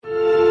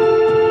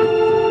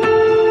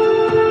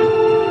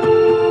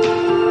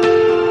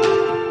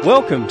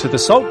Welcome to the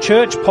Salt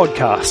Church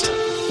podcast.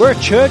 We're a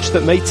church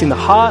that meets in the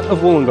heart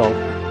of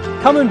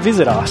Wollongong. Come and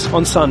visit us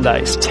on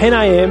Sundays, 10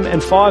 a.m.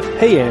 and 5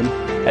 p.m.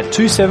 at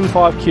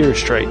 275 Keira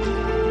Street.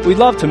 We'd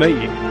love to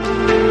meet you.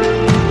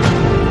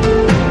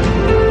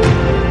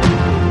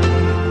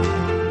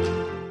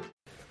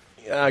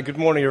 Good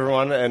morning,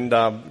 everyone,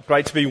 and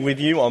great to be with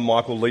you. I'm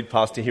Michael, lead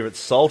pastor here at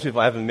Salt. If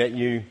I haven't met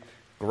you,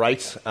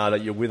 great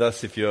that you're with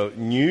us. If you're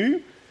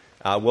new,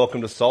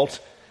 welcome to Salt.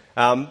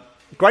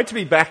 Great to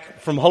be back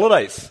from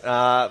holidays.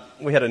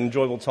 We had an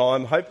enjoyable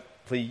time.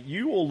 Hopefully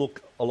you all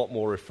look a lot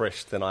more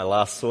refreshed than I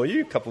last saw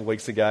you a couple of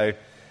weeks ago.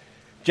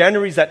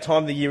 January's that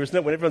time of the year, isn't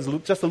it, when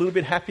everyone's just a little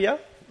bit happier?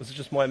 This is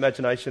just my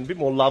imagination. A bit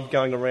more love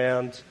going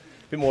around,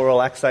 a bit more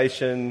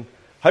relaxation.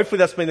 Hopefully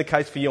that's been the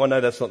case for you. I know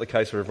that's not the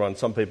case for everyone.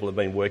 Some people have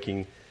been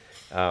working,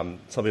 some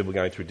people are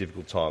going through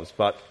difficult times.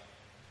 But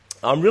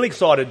I'm really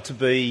excited to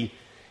be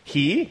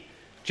here,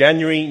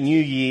 January,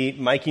 New Year,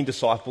 making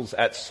disciples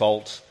at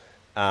Salt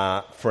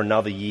for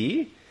another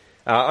year.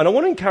 And I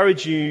want to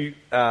encourage you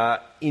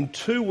in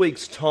 2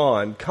 weeks'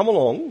 time, come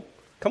along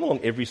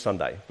every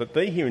Sunday, but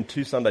be here in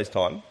 2 Sundays'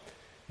 time.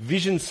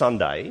 Vision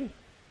Sunday,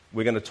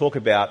 we're going to talk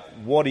about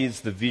what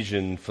is the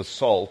vision for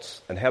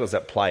Salt and how does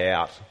that play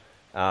out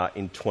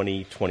in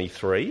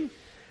 2023.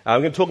 We're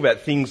going to talk about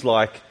things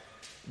like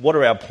what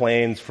are our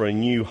plans for a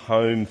new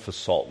home for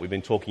Salt. We've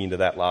been talking into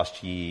that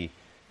last year.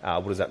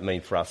 What does that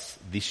mean for us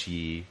this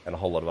year, and a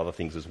whole lot of other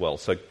things as well.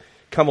 So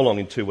come along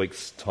in 2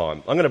 weeks'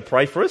 time. I'm going to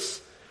pray for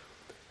us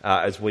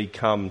as we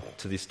come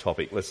to this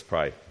topic. Let's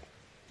pray.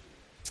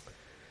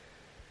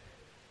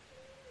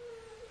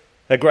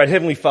 Our great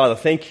Heavenly Father,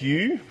 thank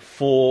you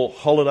for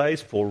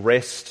holidays, for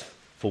rest,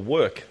 for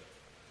work,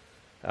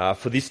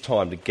 for this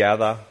time to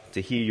gather, to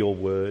hear your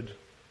word,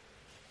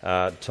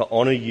 to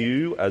honour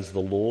you as the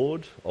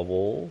Lord of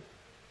all.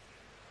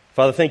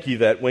 Father, thank you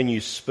that when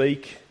you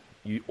speak,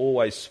 you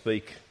always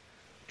speak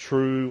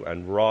true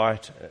and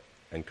right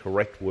and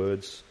correct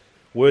words,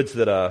 words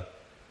that are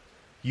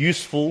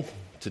useful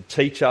to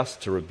teach us,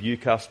 to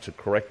rebuke us, to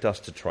correct us,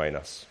 to train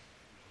us.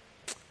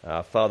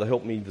 Father,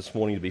 help me this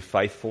morning to be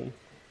faithful,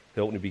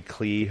 help me to be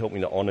clear, help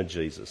me to honour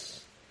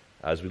Jesus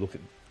as we look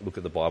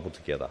at the Bible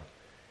together.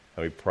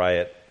 And we pray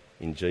it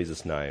in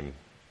Jesus' name.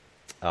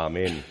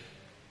 Amen.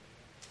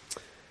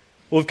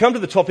 Well, we've come to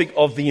the topic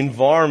of the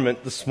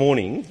environment this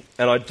morning,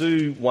 and I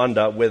do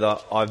wonder whether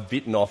I've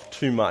bitten off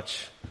too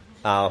much,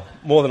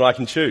 more than I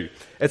can chew.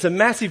 It's a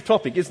massive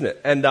topic, isn't it?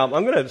 And I'm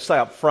going to say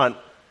up front,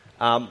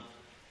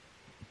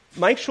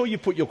 make sure you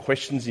put your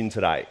questions in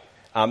today.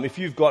 If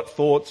you've got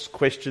thoughts,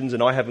 questions,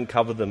 and I haven't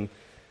covered them,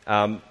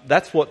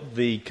 that's what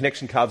the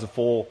connection cards are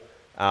for.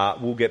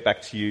 We'll get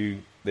back to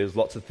you. There's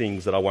lots of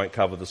things that I won't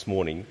cover this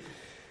morning.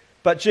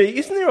 But gee,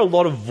 isn't there a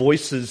lot of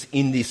voices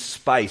in this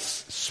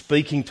space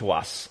speaking to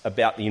us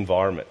about the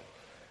environment?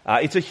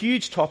 It's a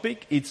huge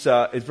topic. It's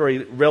a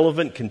very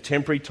relevant,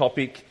 contemporary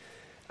topic.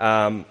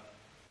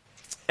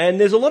 And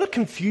there's a lot of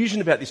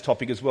confusion about this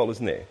topic as well,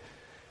 isn't there?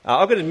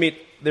 I've got to admit,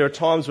 there are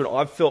times when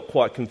I've felt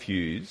quite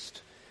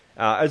confused.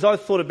 As I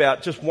thought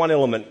about just one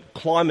element,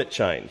 climate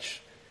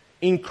change.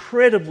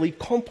 Incredibly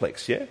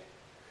complex, yeah?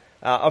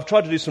 I've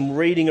tried to do some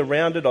reading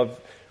around it. I've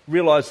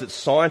realised that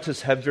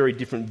scientists have very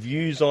different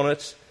views on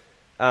it.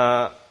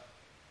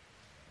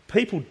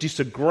 People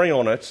disagree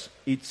on it.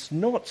 It's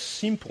not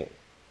simple,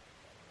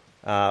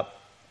 but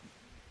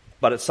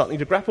it's something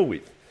to grapple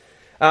with.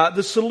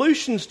 The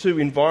solutions to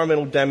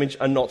environmental damage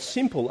are not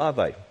simple, are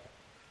they?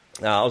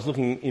 I was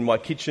looking in my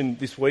kitchen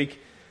this week.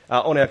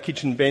 On our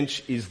kitchen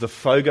bench is the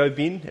Fogo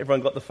bin.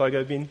 Everyone got the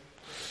Fogo bin?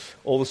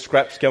 All the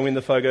scraps go in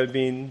the Fogo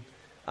bin.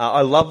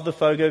 I love the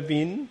Fogo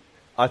bin.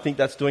 I think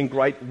that's doing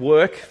great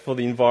work for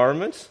the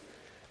environment.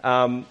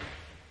 I'm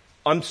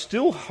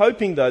still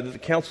hoping, though, that the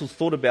council's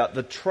thought about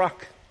the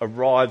truck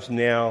arrives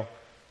now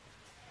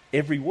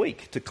every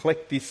week to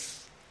collect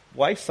this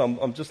waste.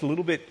 I'm just a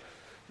little bit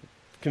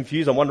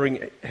confused. I'm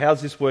wondering,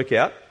 how's this work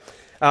out?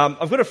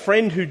 I've got a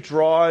friend who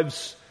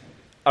drives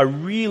a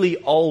really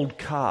old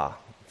car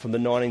from the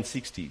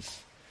 1960s.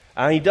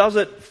 He does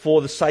it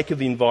for the sake of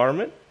the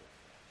environment.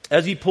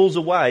 As he pulls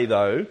away,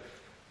 though,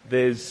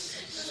 there's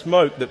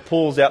smoke that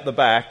pours out the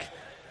back.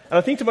 And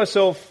I think to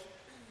myself,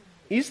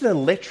 is the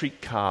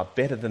electric car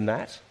better than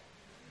that?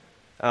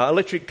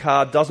 Electric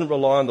car doesn't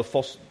rely on the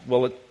fossil...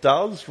 Well, it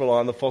does rely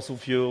on the fossil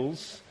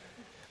fuels.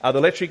 The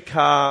electric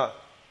car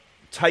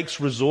takes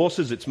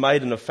resources. It's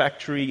made in a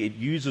factory. It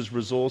uses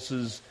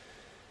resources.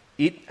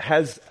 It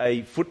has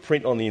a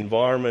footprint on the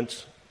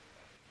environment.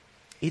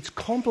 It's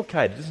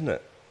complicated, isn't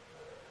it?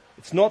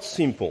 It's not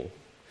simple.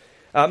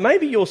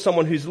 Maybe you're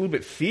someone who's a little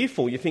bit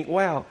fearful. You think,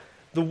 wow,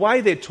 the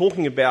way they're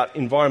talking about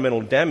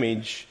environmental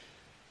damage,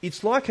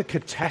 it's like a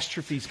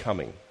catastrophe's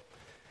coming.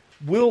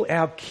 Will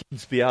our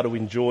kids be able to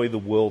enjoy the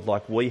world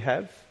like we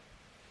have?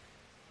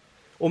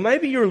 Or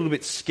maybe you're a little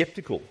bit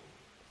sceptical.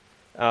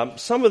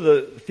 Some of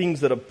the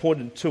things that are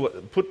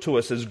put to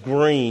us as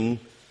green,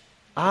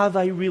 are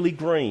they really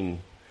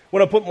green?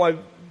 When I put my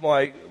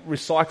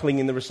recycling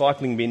in the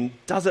recycling bin,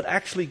 does it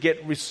actually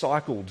get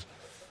recycled?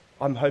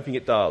 I'm hoping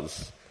it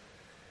does.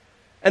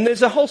 And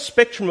there's a whole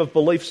spectrum of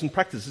beliefs and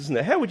practices, isn't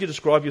there? How would you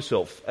describe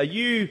yourself? Are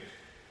you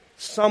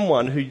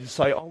someone who you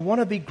say, I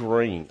want to be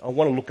green, I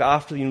want to look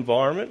after the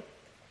environment?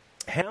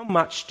 How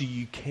much do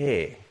you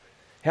care?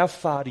 How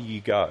far do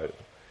you go?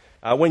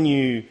 When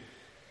you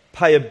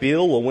pay a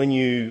bill or when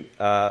you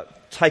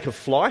take a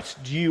flight,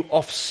 do you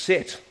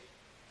offset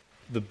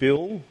the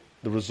bill,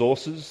 the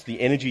resources, the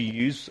energy you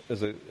use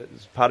as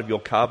part of your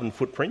carbon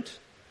footprint?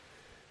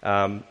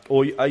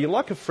 Or are you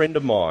like a friend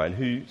of mine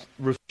who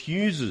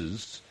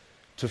refuses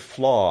to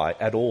fly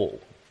at all?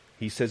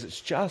 He says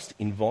it's just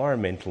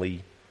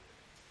environmentally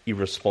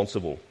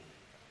irresponsible.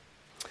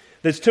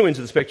 There's two ends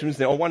of the spectrum.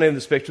 On one end of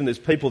the spectrum, there's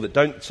people that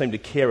don't seem to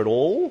care at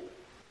all.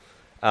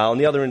 On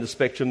the other end of the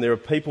spectrum, there are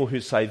people who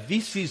say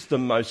this is the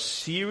most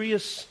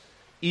serious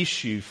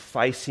issue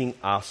facing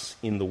us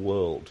in the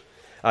world.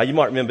 You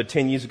might remember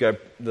 10 years ago,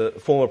 the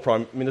former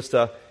Prime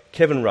Minister,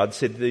 Kevin Rudd,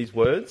 said these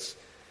words: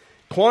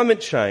 "Climate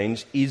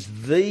change is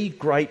the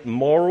great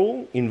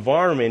moral,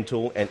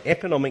 environmental and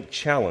economic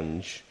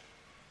challenge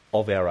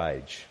of our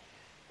age."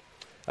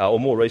 Or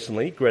more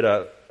recently,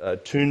 Greta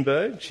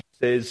Thunberg, she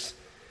says,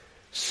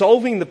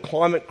 "Solving the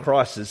climate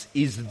crisis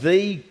is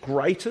the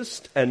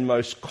greatest and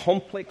most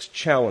complex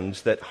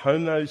challenge that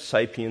Homo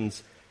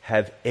sapiens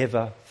have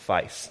ever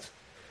faced."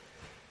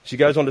 She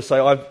goes on to say,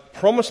 "I've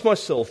promised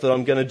myself that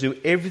I'm going to do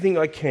everything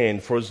I can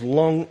for as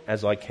long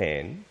as I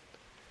can."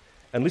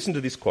 And listen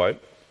to this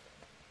quote: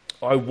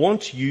 "I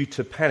want you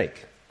to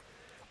panic.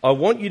 I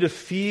want you to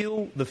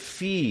feel the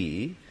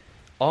fear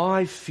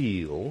I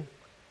feel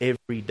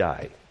every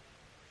day.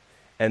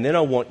 And then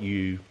I want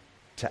you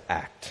to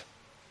act."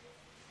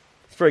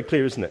 It's very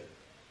clear, isn't it?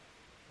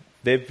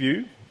 Their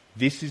view,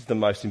 this is the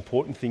most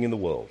important thing in the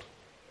world.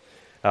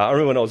 I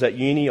remember when I was at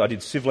uni, I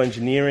did civil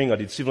engineering. I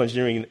did civil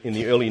engineering in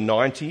the early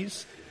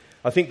 90s.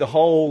 I think the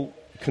whole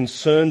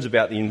concerns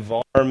about the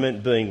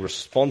environment, being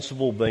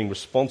responsible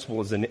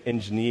as an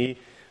engineer,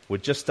 were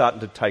just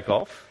starting to take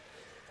off.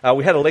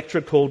 We had a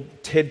lecturer called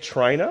Ted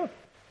Trainer,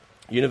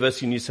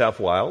 University of New South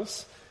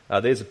Wales.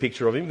 There's a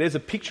picture of him. There's a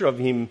picture of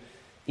him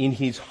in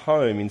his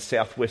home in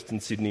southwestern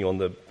Sydney on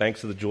the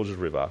banks of the Georges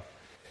River.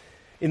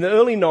 In the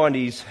early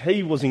 90s,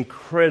 he was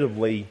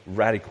incredibly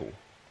radical.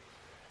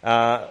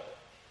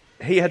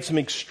 He had some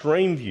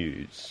extreme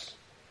views,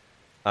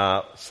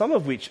 some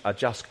of which are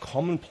just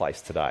commonplace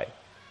today.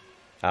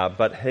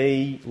 But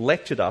he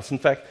lectured us. In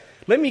fact,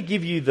 let me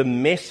give you the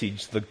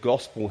message, the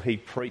gospel he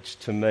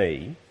preached to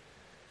me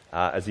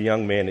as a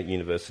young man at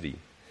university.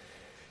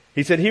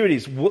 He said, here it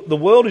is: "The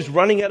world is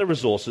running out of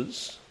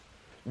resources.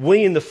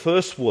 We in the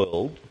first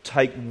world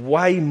take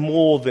way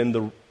more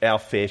than our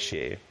fair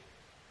share.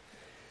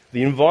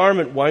 The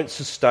environment won't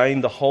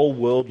sustain the whole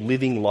world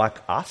living like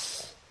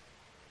us.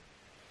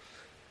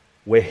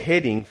 We're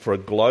heading for a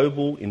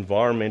global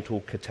environmental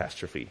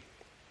catastrophe.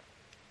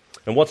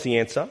 And what's the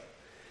answer?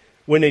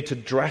 We need to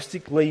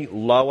drastically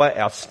lower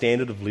our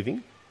standard of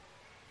living.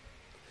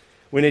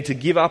 We need to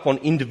give up on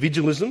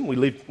individualism. We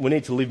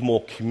need to live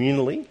more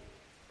communally.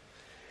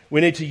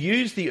 We need to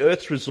use the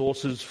Earth's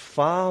resources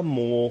far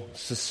more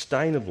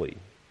sustainably."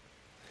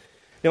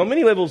 Now, on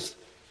many levels,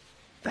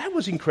 that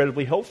was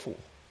incredibly helpful.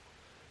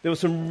 There were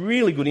some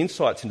really good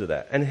insights into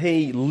that. And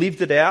he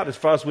lived it out as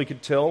far as we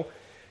could tell.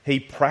 He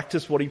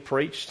practiced what he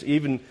preached. He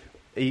even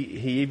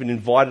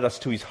invited us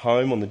to his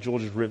home on the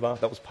Georges River.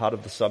 That was part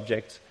of the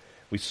subject.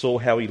 We saw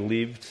how he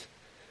lived.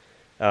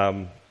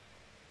 And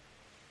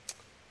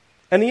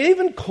he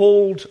even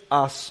called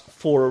us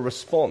for a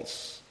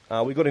response.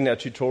 We got in our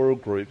tutorial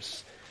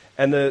groups,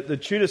 and the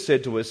tutor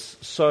said to us,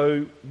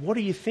 "So what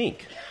do you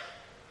think?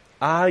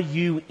 Are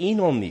you in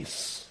on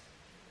this?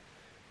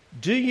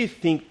 Do you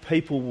think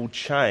people will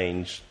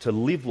change to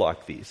live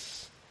like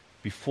this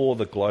before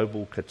the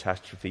global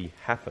catastrophe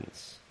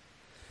happens?"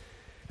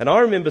 And I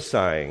remember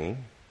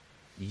saying,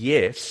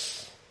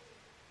 yes,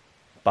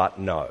 but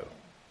no.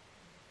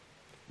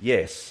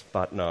 Yes,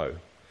 but no.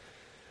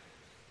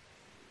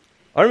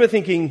 I remember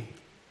thinking,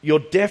 you're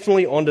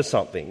definitely onto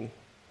something,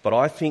 but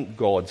I think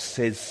God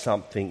says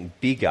something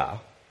bigger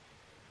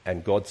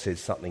and God says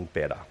something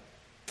better.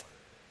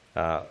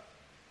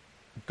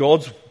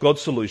 God's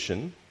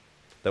solution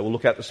that we'll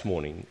look at this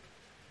morning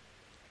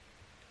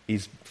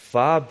is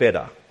far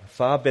better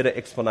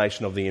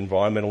explanation of the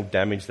environmental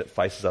damage that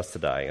faces us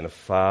today, and a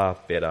far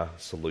better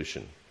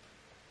solution.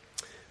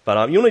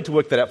 But you'll need to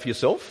work that out for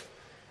yourself.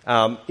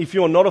 If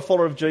you're not a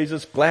follower of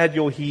Jesus, glad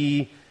you're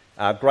here.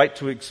 Great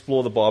to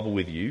explore the Bible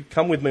with you.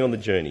 Come with me on the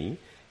journey.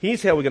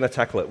 Here's how we're going to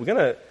tackle it. We're going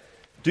to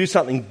do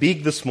something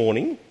big this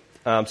morning,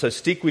 so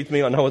stick with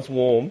me. I know it's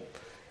warm.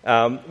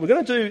 We're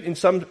going to do, in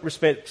some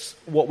respects,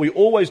 what we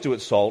always do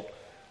at SALT.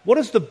 What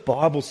does the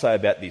Bible say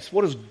about this?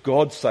 What does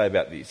God say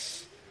about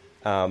this?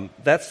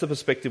 That's the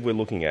perspective we're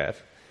looking at.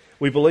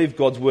 We believe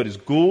God's word is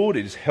good,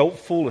 it is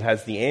helpful, it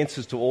has the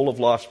answers to all of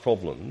life's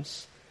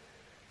problems.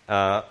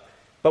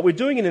 But we're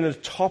doing it in a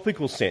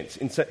topical sense,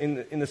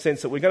 in the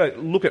sense that we're going to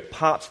look at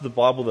parts of the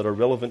Bible that are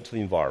relevant to the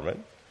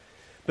environment.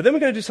 But then we're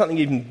going to do something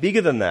even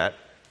bigger than that.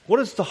 What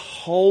does the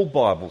whole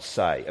Bible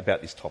say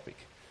about this topic?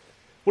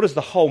 What does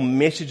the whole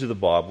message of the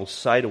Bible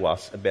say to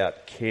us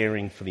about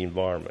caring for the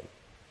environment?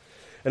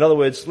 In other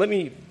words, let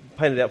me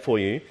paint it out for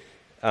you.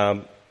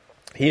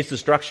 Here's the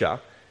structure.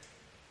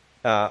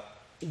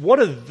 What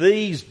do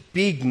these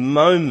big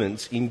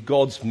moments in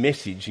God's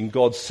message, in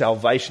God's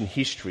salvation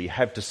history,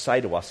 have to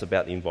say to us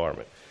about the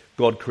environment?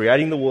 God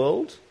creating the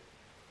world,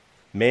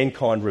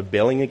 mankind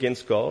rebelling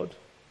against God,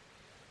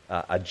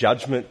 a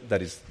judgment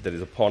that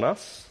is upon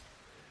us.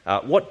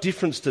 What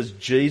difference does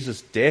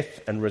Jesus'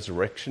 death and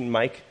resurrection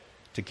make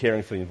to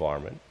caring for the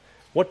environment?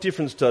 What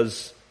difference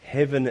does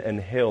heaven and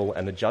hell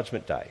and the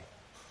judgment day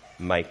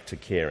make to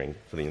caring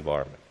for the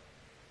environment?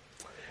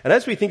 And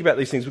as we think about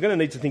these things, we're going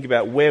to need to think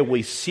about where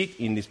we sit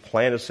in this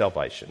plan of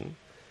salvation.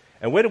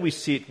 And where do we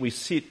sit? We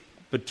sit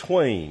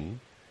between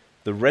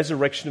the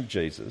resurrection of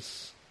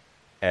Jesus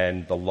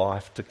and the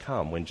life to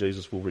come when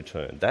Jesus will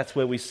return. That's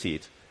where we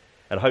sit.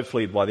 And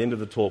hopefully by the end of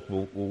the talk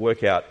we'll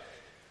work out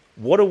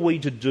what are we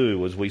to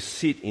do as we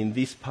sit in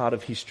this part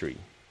of history,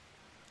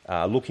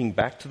 looking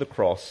back to the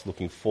cross,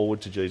 looking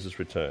forward to Jesus'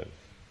 return.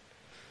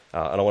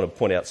 And I want to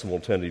point out some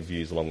alternative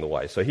views along the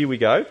way. So here we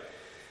go.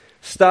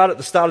 Start at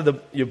the start of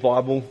your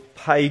Bible,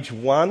 page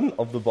 1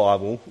 of the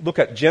Bible. Look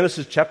at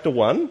Genesis chapter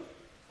 1.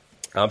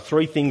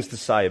 3 things to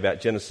say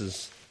about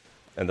Genesis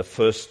and the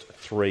first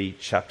 3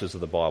 chapters of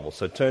the Bible.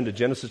 So turn to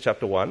Genesis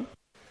chapter 1.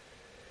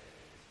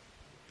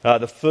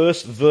 The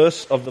first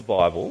verse of the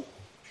Bible.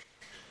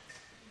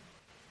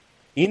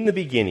 In the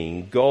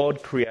beginning,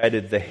 God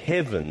created the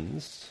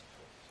heavens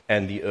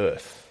and the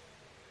earth.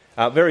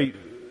 Very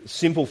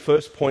simple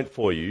first point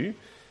for you.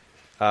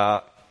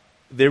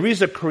 There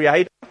is a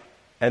creator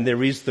and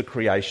there is the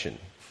creation.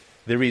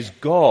 There is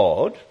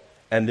God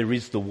and there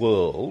is the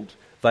world.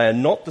 They are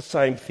not the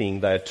same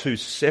thing. They are 2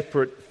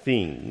 separate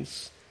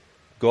things.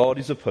 God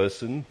is a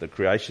person. The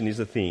creation is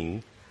a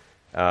thing.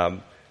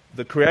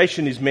 The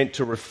creation is meant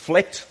to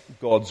reflect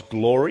God's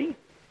glory.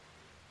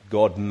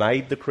 God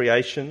made the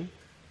creation.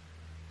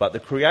 But the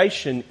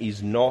creation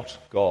is not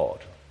God.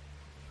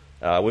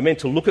 We're meant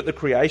to look at the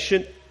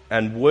creation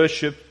and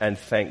worship and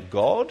thank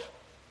God.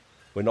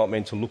 We're not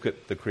meant to look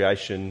at the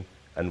creation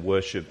and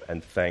worship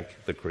and thank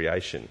the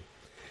creation.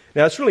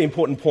 Now, it's a really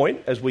important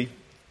point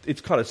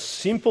it's kind of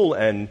simple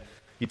and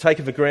you take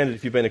it for granted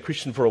if you've been a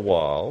Christian for a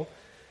while.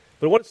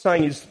 But what it's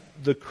saying is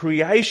the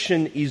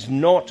creation is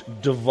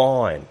not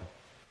divine.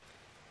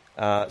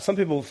 Some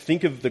people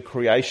think of the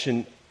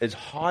creation as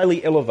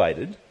highly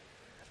elevated,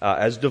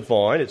 as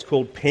divine. It's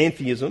called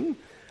pantheism.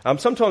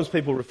 Sometimes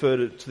people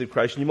refer to the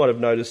creation. You might have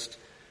noticed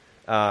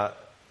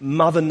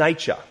Mother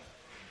Nature.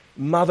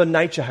 Mother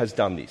Nature has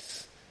done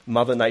this.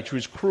 Mother Nature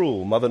is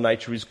cruel. Mother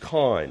Nature is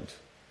kind.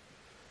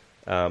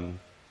 And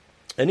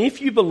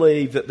if you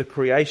believe that the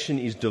creation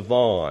is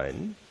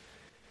divine,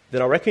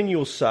 then I reckon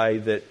you'll say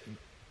that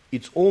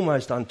it's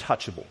almost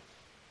untouchable.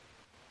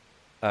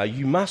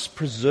 You must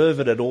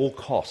preserve it at all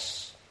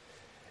costs.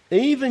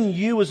 Even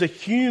you as a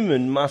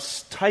human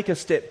must take a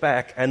step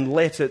back and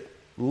let it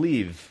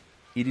live.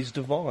 It is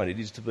divine. It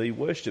is to be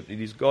worshipped.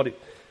 It is God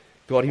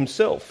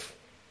himself.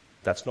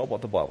 That's not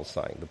what the Bible's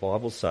saying. The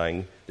Bible's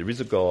saying there is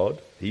a God.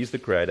 He is the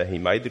creator. He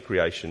made the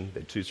creation.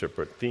 They're 2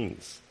 separate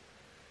things.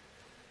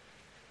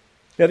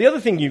 Now, the other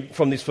thing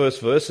from this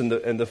first verse and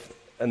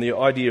the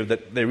idea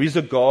that there is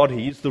a God,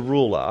 he is the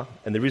ruler,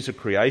 and there is a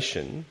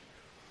creation,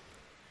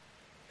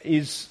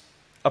 is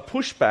a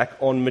pushback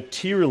on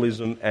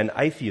materialism and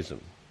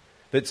atheism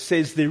that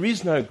says there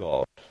is no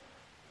God.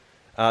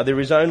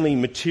 There is only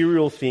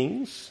material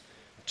things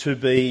to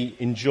be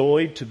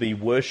enjoyed, to be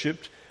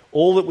worshipped.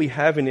 All that we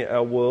have in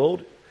our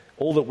world,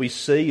 all that we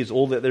see is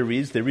all that there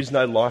is. There is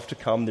no life to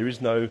come. There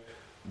is no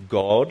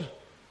God.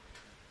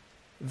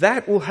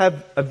 That will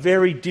have a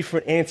very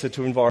different answer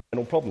to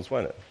environmental problems,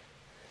 won't it?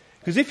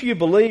 Because if you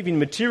believe in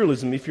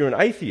materialism, if you're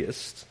an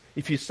atheist,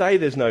 if you say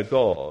there's no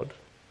God,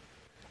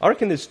 I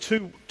reckon there's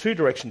two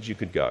directions you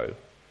could go.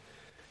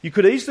 You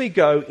could easily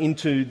go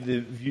into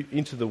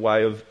the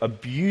way of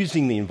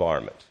abusing the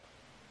environment.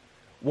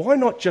 Why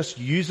not just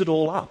use it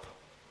all up?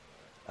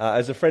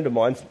 As a friend of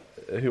mine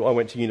who I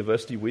went to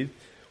university with,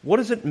 what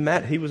does it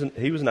matter? He was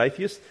an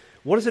atheist.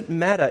 What does it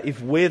matter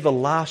if we're the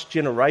last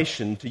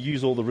generation to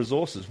use all the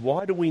resources?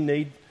 Why do we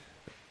need...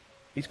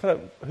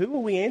 who are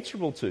we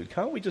answerable to?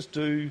 Can't we just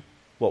do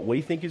what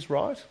we think is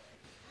right?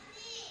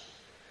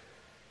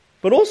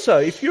 But also,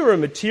 if you're a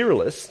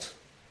materialist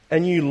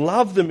and you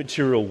love the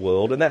material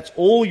world and that's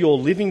all you're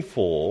living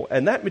for,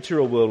 and that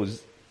material world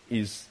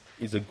is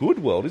a good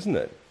world, isn't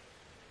it?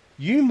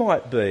 You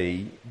might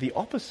be the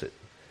opposite.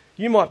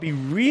 You might be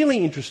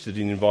really interested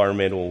in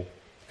environmental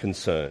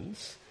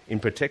concerns, in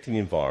protecting the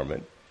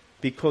environment,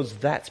 because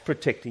that's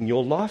protecting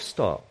your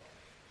lifestyle.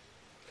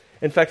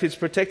 In fact, it's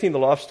protecting the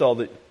lifestyle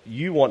that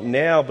you want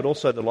now, but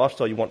also the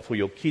lifestyle you want for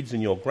your kids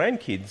and your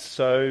grandkids.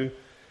 So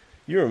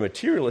you're a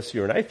materialist,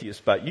 you're an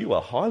atheist, but you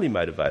are highly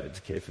motivated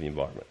to care for the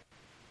environment.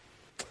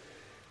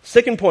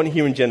 Second point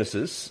here in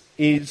Genesis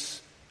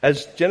is,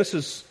 as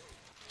Genesis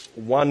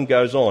 1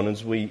 goes on,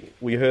 as we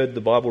heard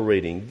the Bible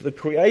reading, the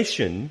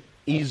creation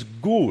is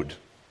good.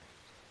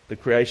 The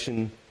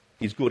creation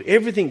is good.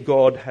 Everything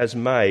God has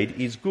made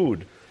is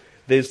good.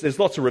 There's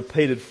lots of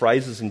repeated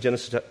phrases in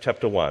Genesis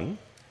chapter 1.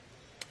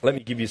 Let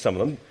me give you some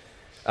of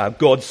them.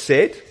 God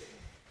said,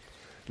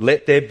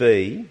 "Let there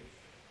be,"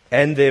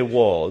 and there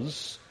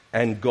was,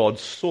 and God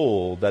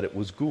saw that it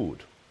was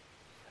good.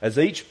 As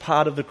each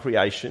part of the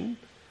creation,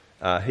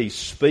 he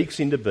speaks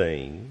into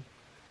being,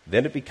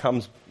 then it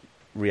becomes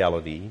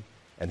reality,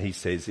 and he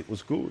says it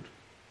was good.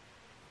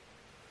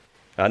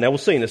 Now we'll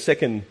see in a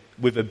second,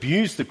 we've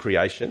abused the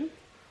creation,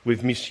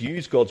 we've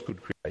misused God's good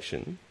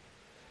creation,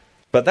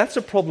 but that's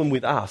a problem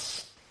with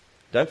us.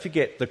 Don't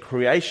forget, the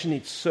creation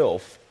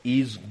itself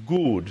is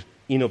good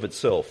in of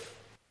itself.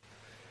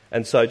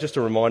 And so just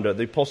a reminder,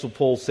 the Apostle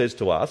Paul says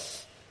to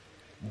us,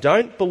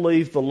 don't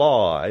believe the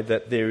lie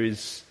that there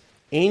is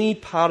any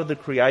part of the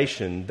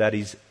creation that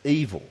is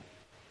evil.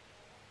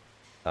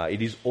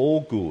 It is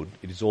all good.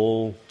 It is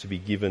all to be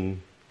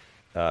given.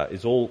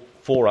 It's all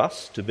for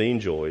us to be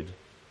enjoyed.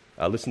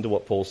 Listen to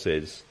what Paul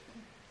says.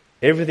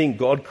 Everything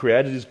God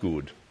created is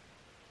good.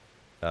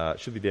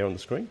 Should be there on the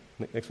screen.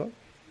 Next one.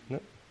 No?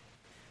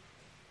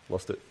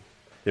 Lost it.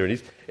 There it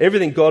is.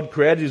 Everything God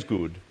created is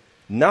good.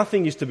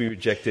 Nothing is to be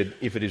rejected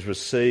if it is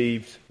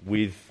received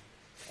with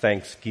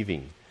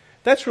thanksgiving.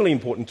 That's really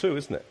important too,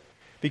 isn't it?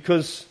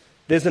 Because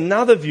there's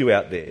another view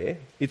out there.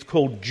 It's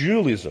called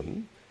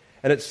dualism.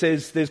 And it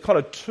says there's kind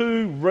of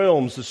two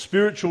realms, the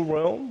spiritual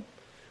realm,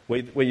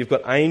 where you've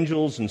got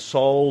angels and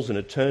souls and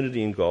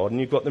eternity in God,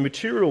 and you've got the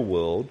material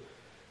world,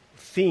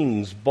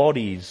 things,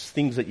 bodies,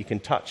 things that you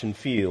can touch and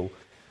feel.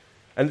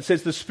 And it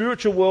says the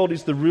spiritual world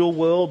is the real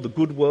world, the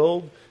good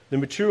world. The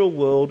material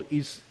world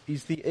is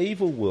the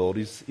evil world,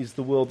 is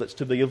the world that's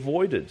to be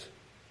avoided.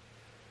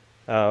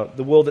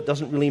 The world that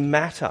doesn't really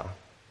matter.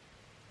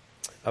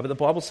 But the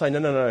Bible's saying,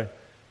 no.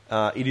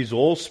 It is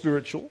all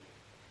spiritual.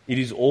 It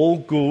is all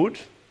good.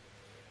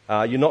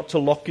 You're not to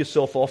lock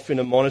yourself off in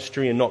a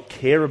monastery and not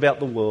care about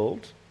the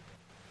world,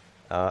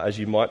 as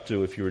you might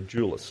do if you're a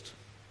dualist.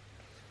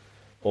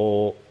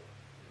 Or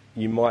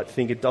you might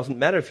think it doesn't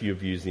matter if you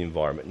abuse the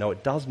environment. No,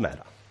 it does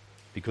matter,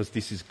 because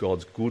this is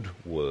God's good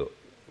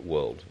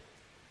world.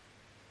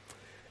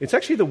 It's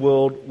actually the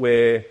world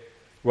where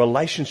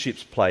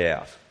relationships play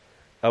out,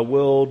 a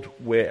world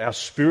where our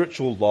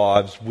spiritual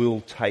lives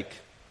will take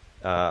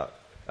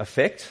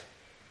effect.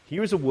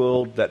 Here is a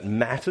world that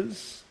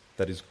matters,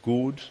 that is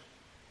good,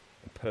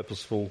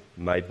 purposeful,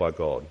 made by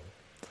God.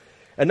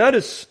 And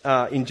notice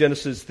in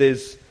Genesis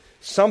there's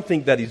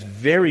something that is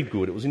very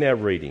good. It was in our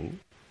reading.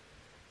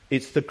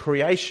 It's the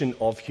creation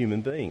of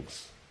human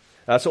beings.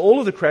 So all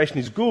of the creation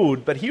is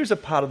good, but here's a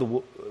part of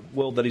the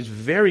world that is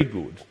very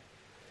good.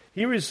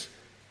 Here is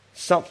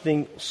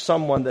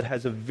someone that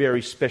has a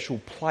very special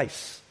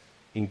place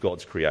in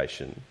God's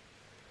creation.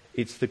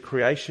 It's the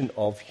creation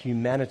of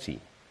humanity,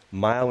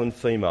 male and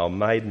female,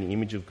 made in the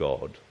image of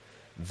God.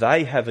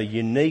 They have a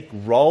unique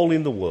role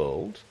in the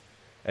world,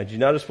 and you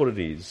notice what it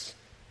is?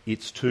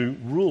 It's to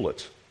rule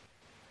it,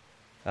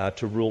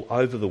 to rule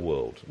over the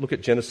world. Look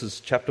at Genesis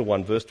chapter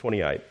 1, verse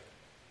 28.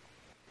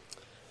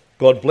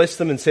 God blessed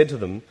them and said to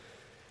them,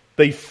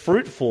 "Be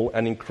fruitful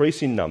and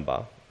increase in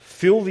number,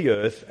 fill the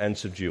earth and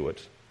subdue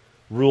it.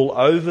 Rule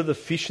over the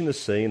fish in the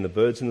sea and the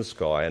birds in the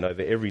sky, and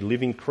over every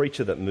living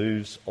creature that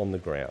moves on the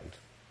ground."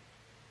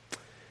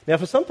 Now,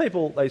 for some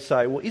people, they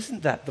say, well,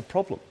 isn't that the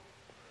problem?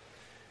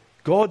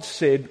 God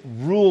said,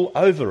 rule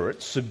over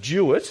it,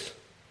 subdue it,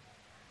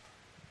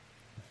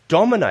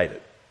 dominate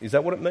it. Is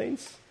that what it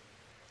means?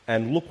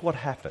 And look what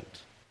happened.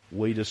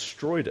 We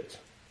destroyed it.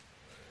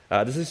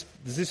 Does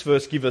this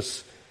verse give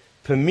us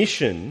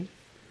permission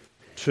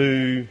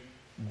to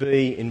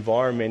be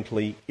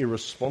environmentally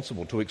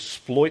irresponsible, to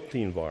exploit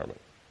the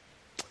environment?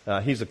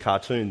 Here's a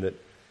cartoon that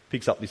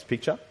picks up this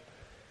picture.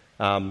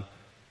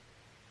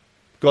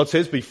 God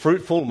says, be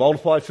fruitful,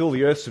 multiply, fill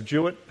the earth,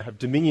 subdue it, have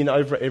dominion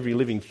over every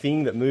living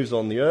thing that moves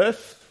on the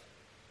earth.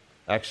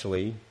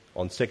 Actually,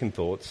 on second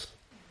thoughts,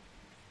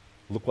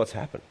 look what's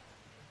happened.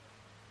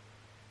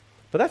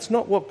 But that's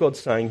not what God's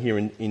saying here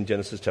in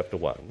Genesis chapter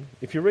 1.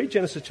 If you read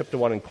Genesis chapter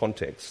 1 in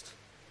context,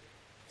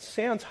 it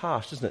sounds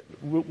harsh, doesn't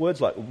it? Words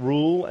like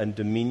rule and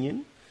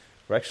dominion,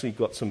 we've actually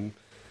got some...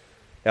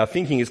 Our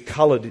thinking is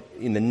coloured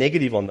in the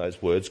negative on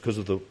those words because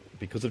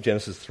of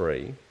Genesis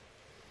 3.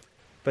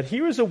 But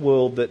here is a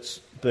world that's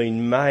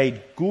been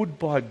made good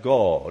by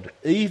God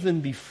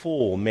even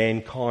before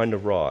mankind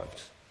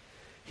arrived.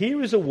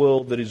 Here is a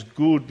world that is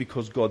good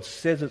because God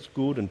says it's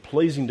good and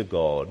pleasing to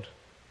God.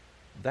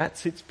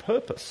 That's its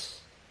purpose.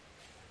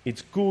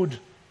 It's good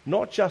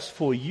not just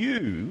for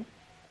you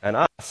and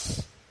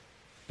us,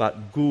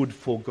 but good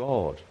for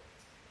God.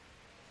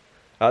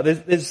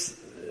 There's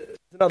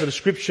another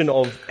description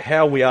of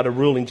how we are to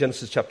rule in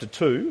Genesis chapter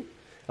 2.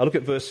 I look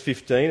at verse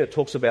 15. It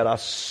talks about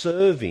us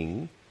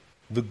serving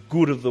the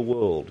good of the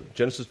world.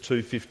 Genesis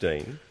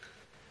 2:15.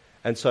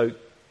 And so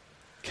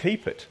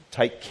keep it,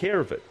 take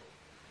care of it.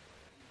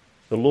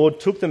 The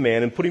Lord took the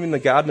man and put him in the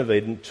Garden of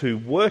Eden to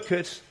work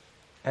it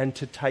and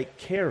to take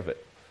care of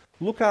it.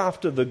 Look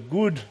after the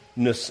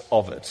goodness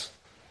of it.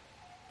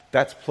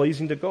 That's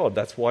pleasing to God.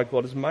 That's why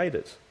God has made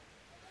it.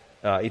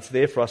 It's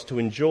there for us to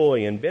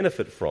enjoy and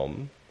benefit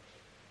from.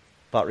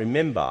 But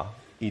remember,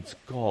 it's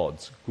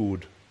God's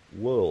good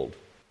world.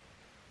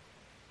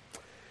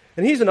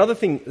 And here's another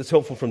thing that's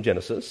helpful from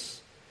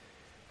Genesis.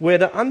 We're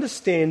to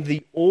understand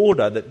the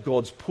order that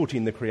God's put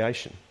in the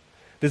creation.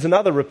 There's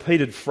another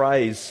repeated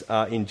phrase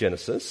in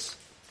Genesis,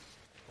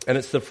 and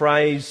it's the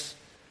phrase,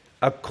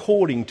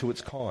 according to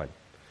its kind.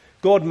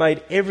 God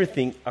made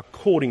everything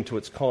according to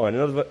its kind.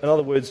 In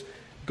other words,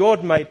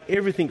 God made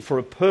everything for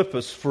a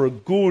purpose, for a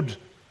good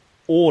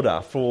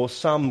order, for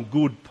some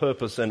good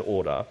purpose and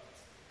order.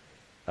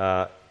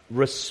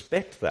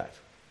 Respect that.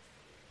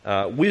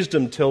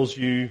 Wisdom tells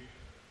you,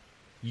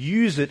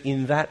 use it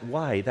in that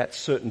way, that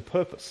certain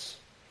purpose.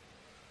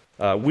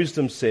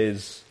 Wisdom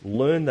says,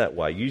 learn that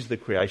way. Use the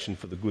creation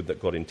for the good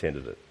that God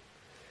intended it.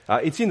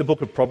 It's in the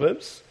book of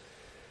Proverbs.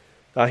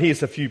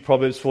 Here's a few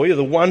Proverbs for you.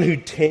 The one who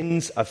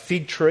tends a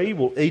fig tree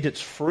will eat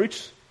its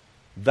fruit.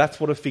 That's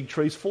what a fig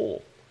tree's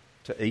for,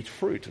 to eat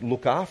fruit.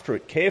 Look after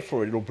it, care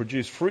for it. It'll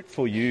produce fruit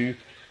for you.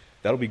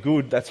 That'll be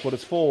good. That's what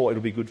it's for.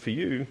 It'll be good for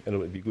you, and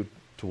it'll be good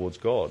towards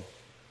God.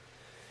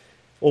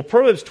 Or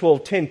Proverbs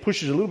 12:10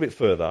 pushes a little bit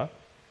further.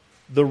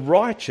 The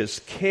righteous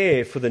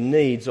care for the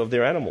needs of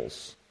their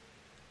animals,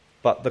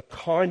 but the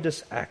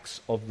kindest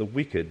acts of the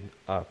wicked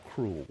are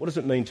cruel. What does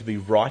it mean to be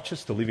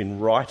righteous, to live in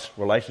right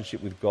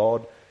relationship with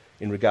God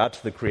in regard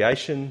to the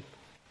creation?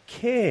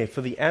 Care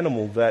for the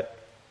animal that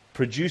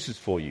produces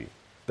for you,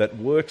 that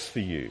works for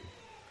you.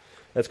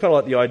 It's kind of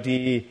like the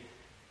idea,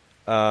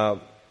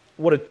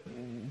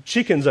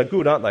 chickens are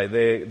good, aren't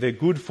they? They're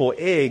good for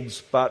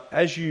eggs, but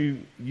as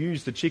you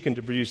use the chicken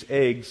to produce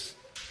eggs,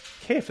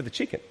 care for the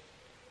chicken.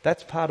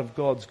 That's part of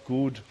God's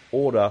good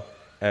order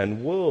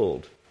and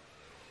world.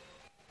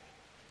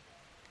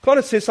 Kind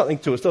of says something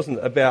to us, doesn't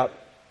it, about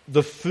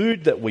the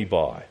food that we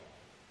buy.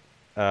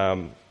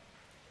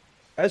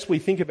 As we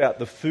think about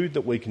the food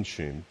that we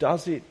consume,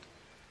 does it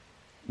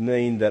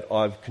mean that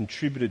I've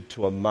contributed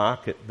to a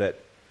market that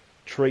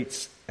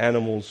treats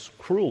animals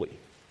cruelly?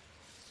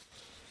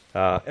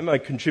 Am I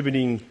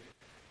contributing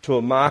to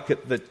a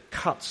market that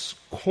cuts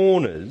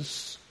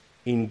corners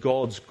in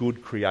God's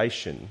good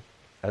creation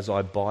as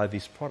I buy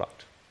this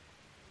product?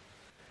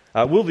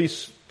 Will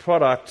this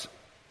product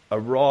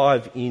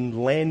arrive in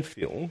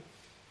landfill,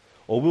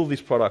 or will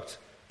this product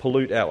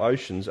pollute our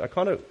oceans? Are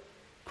kind of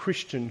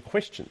Christian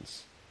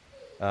questions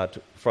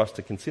for us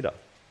to consider.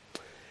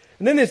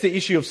 And then there's the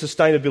issue of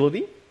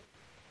sustainability.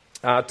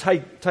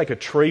 Take a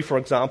tree, for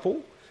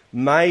example,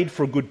 made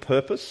for a good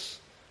purpose,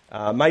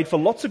 made for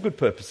lots of good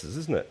purposes,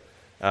 isn't it?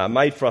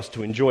 Made for us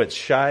to enjoy its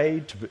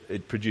shade,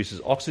 it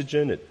produces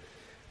oxygen,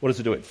 what does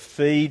it do? It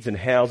feeds and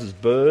houses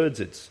birds,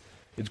 it's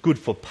good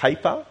for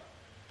paper,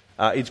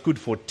 it's good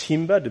for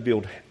timber to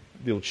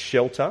build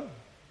shelter.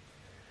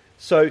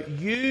 So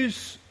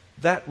use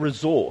that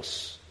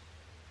resource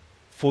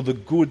for the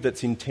good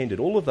that's intended,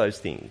 all of those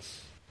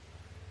things.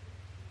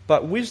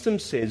 But wisdom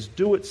says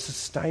do it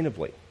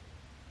sustainably.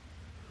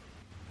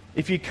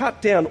 If you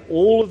cut down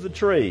all of the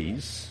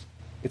trees,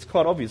 it's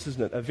quite obvious,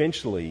 isn't it?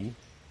 Eventually,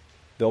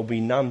 there'll be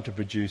none to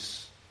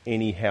produce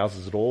any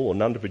houses at all, or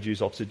none to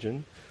produce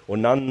oxygen, or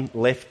none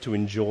left to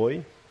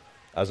enjoy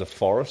as a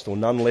forest, or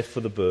none left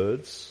for the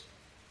birds.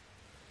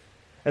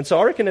 And so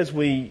I reckon as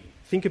we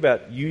think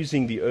about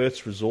using the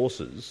earth's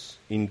resources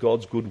in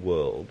God's good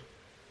world,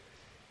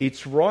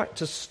 it's right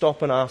to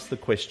stop and ask the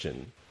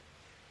question,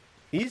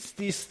 is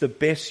this the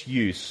best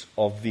use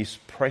of this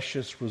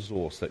precious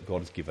resource that God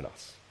has given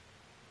us?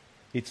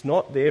 It's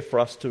not there for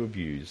us to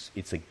abuse.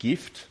 It's a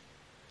gift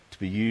to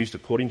be used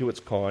according to its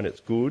kind. It's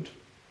good.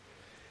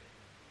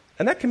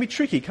 And that can be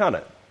tricky, can't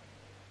it?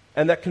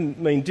 And that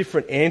can mean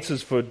different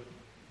answers for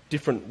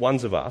different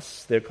ones of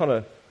us. There are kind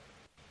of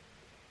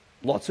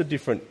lots of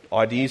different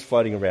ideas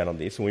floating around on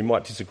this, and we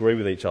might disagree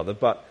with each other,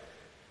 but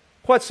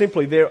quite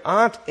simply, there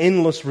aren't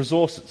endless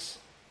resources.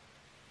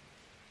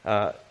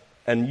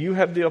 And you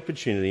have the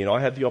opportunity, and I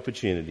have the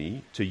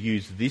opportunity, to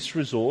use this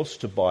resource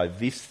to buy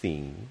this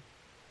thing.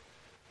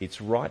 It's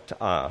right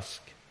to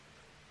ask,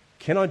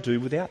 can I do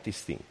without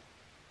this thing?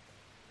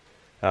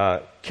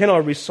 Can I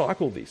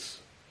recycle this?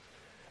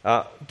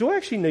 Do I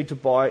actually need to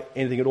buy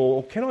anything at all,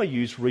 or can I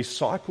use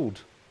recycled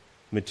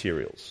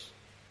materials?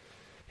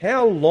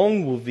 How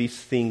long will this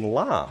thing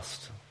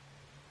last?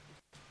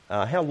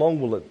 How long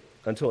will it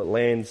until it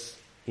lands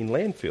in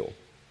landfill?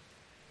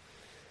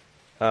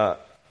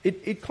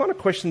 It kind of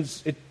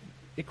questions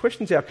it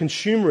questions our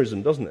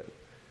consumerism, doesn't it?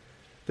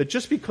 That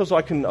just because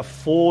I can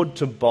afford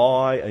to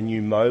buy a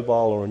new mobile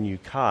or a new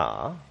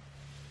car,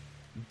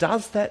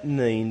 does that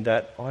mean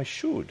that I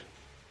should?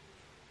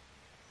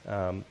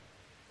 Do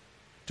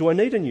I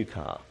need a new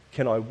car?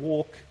 Can I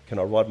walk? Can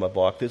I ride my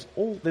bike? There's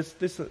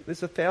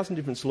 1,000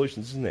 different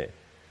solutions, isn't there?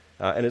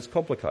 And it's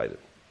complicated.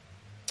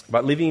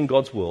 But living in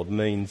God's world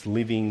means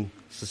living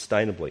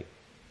sustainably.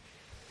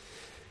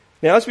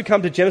 Now, as we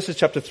come to Genesis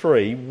chapter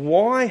 3,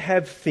 why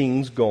have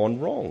things gone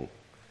wrong?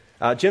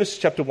 Genesis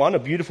chapter 1, a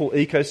beautiful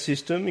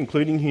ecosystem,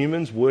 including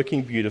humans,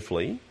 working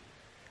beautifully,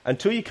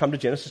 until you come to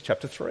Genesis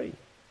chapter 3.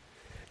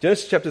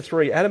 Genesis chapter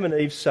 3, Adam and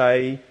Eve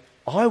say,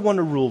 I want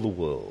to rule the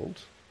world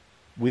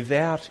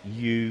without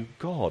you,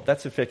 God.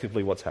 That's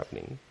effectively what's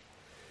happening.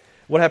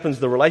 What happens,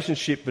 the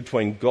relationship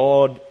between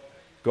God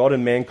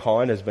and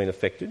mankind has been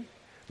affected.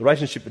 The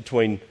relationship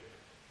between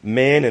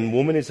man and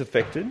woman is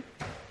affected.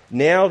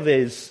 Now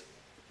this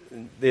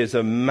is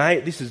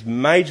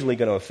majorly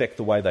going to affect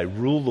the way they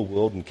rule the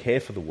world and care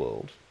for the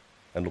world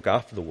and look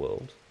after the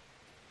world.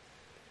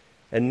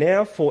 And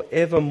now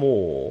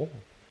forevermore,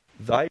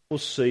 they will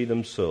see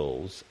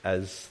themselves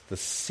as the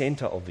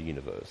centre of the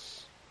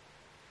universe.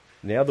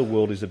 Now the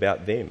world is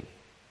about them.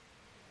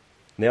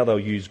 Now they'll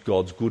use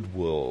God's good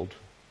world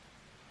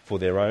for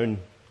their own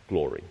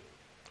glory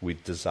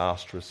with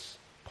disastrous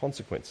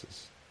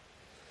consequences.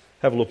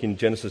 Have a look in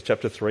Genesis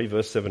chapter 3,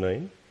 verse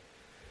 17.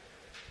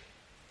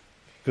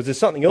 Because there's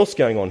something else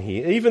going on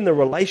here. Even the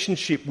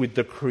relationship with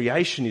the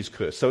creation is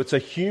cursed. So it's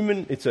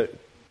a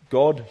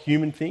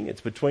God-human thing.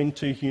 It's between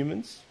two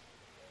humans.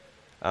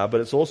 But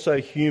it's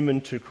also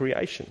human to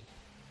creation.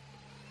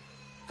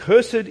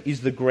 Cursed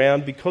is the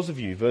ground because of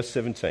you, verse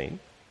 17.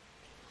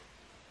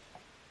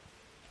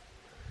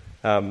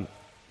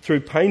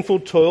 Through painful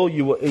toil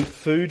you will eat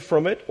food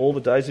from it all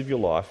the days of your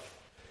life.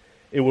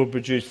 It will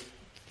produce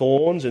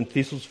thorns and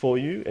thistles for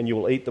you, and you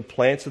will eat the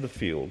plants of the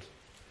field.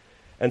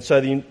 And so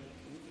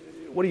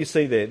what do you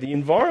see there? The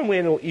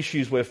environmental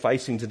issues we're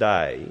facing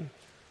today,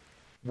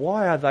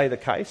 why are they the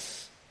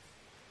case?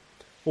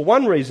 Well,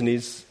 one reason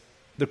is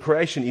the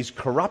creation is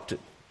corrupted.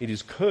 It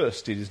is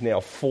cursed. It is now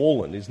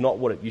fallen. It is not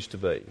what it used to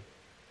be.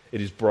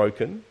 It is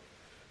broken.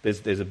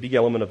 There's a big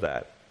element of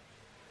that.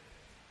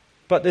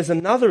 But there's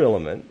another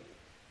element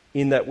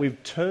in that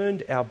we've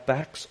turned our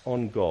backs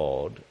on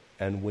God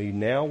and we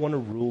now want to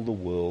rule the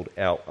world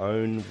our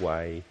own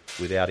way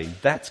without Him.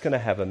 That's going to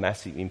have a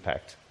massive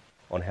impact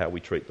on how we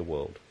treat the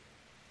world.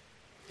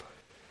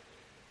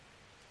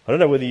 I don't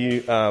know whether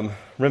you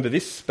remember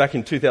this. Back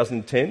in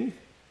 2010,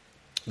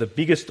 the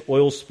biggest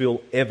oil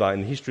spill ever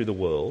in the history of the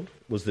world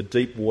was the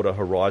Deepwater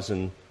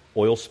Horizon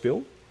oil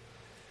spill.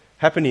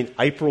 Happened in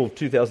April of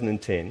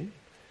 2010.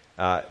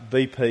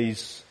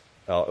 BP's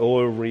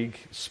oil rig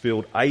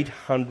spilled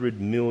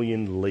 800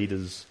 million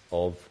litres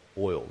of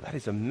oil. That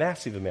is a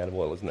massive amount of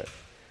oil, isn't it?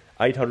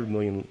 800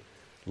 million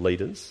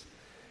litres.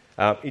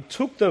 It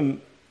took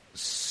them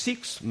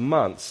 6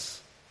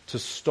 months to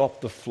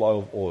stop the flow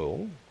of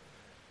oil.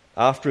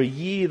 After a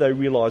year, they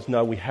realised,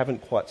 no, we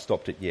haven't quite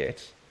stopped it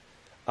yet.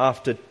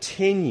 After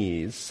 10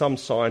 years, some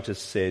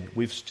scientists said,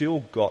 we've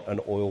still got an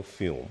oil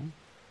film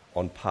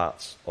on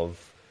parts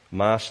of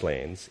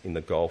marshlands in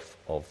the Gulf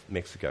of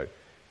Mexico.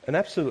 An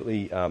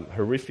absolutely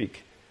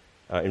horrific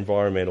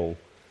environmental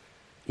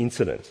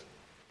incident.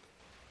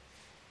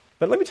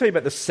 But let me tell you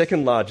about the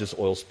second largest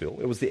oil spill.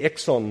 It was the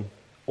Exxon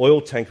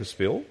oil tanker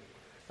spill.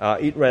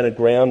 It ran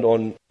aground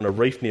on a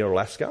reef near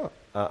Alaska.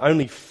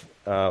 Only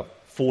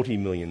 40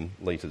 million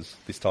litres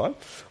this time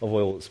of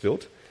oil that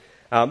spilled.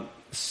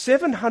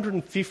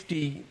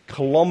 750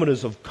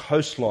 kilometres of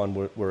coastline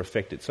were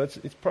affected. So it's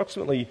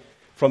approximately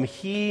from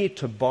here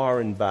to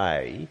Byron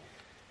Bay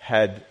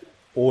had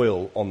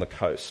oil on the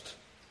coast.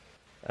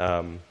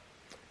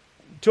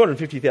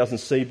 250,000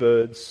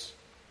 seabirds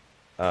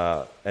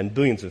and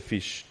billions of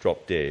fish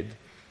dropped dead.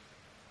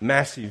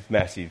 Massive,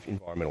 massive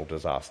environmental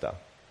disaster.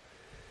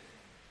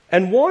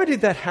 And why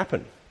did that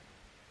happen?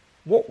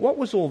 What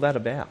was all that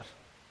about?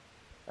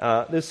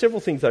 There's several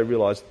things they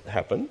realised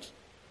happened.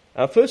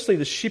 Firstly,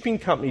 the shipping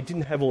company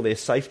didn't have all their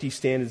safety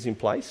standards in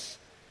place,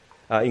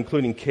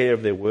 including care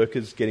of their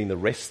workers, getting the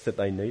rest that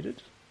they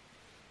needed.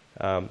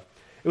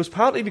 It was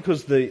partly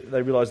because they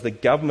realised the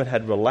government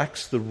had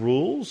relaxed the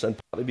rules and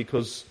partly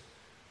because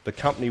the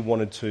company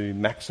wanted to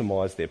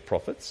maximise their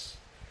profits.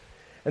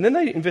 And then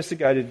they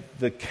investigated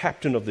the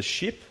captain of the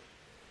ship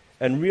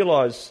and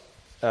realised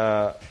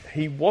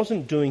he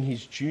wasn't doing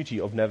his duty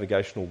of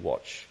navigational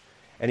watch,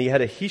 and he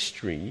had a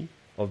history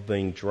of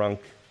being drunk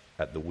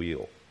at the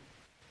wheel.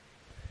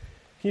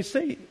 You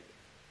see,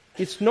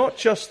 it's not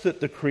just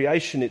that the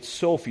creation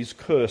itself is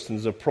cursed and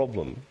there's a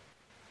problem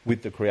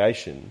with the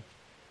creation.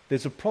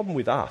 There's a problem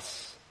with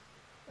us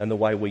and the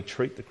way we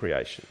treat the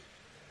creation.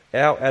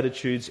 Our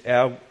attitudes,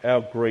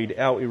 our greed,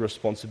 our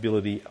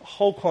irresponsibility, a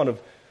whole kind of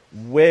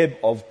web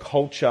of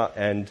culture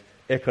and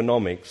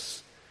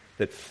economics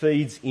that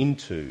feeds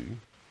into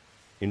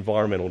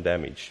environmental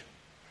damage.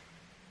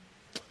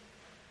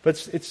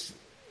 But it's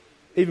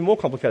even more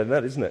complicated than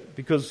that, isn't it?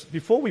 Because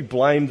before we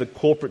blame the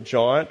corporate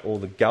giant or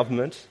the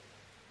government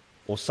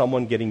or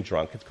someone getting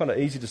drunk, it's kind of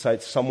easy to say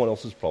it's someone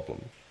else's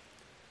problem.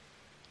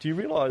 Do you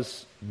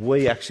realise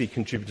we actually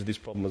contribute to this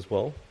problem as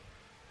well?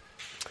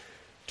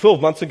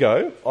 12 months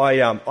ago,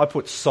 I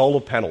put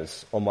solar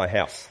panels on my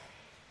house.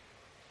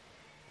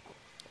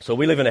 So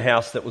we live in a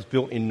house that was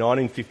built in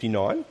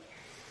 1959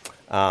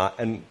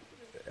 and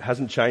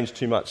hasn't changed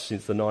too much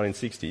since the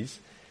 1960s.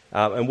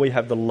 And we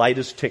have the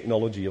latest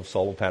technology of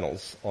solar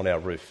panels on our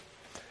roof.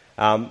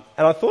 And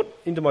I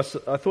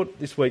thought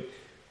this week,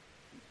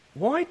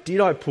 why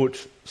did I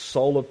put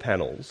solar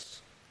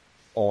panels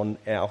on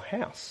our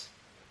house?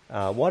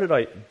 Why did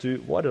I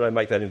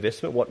make that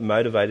investment? What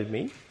motivated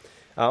me?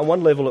 On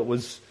one level, it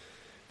was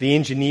the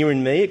engineer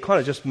in me, it kind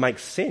of just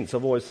makes sense.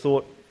 I've always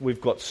thought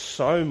we've got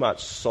so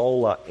much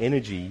solar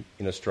energy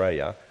in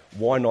Australia,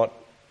 why not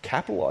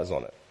capitalise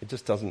on it? It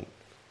just doesn't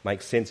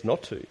make sense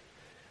not to.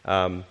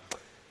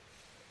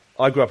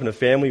 I grew up in a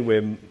family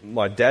where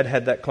my dad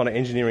had that kind of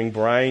engineering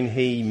brain.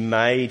 He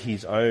made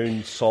his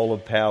own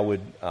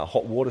solar-powered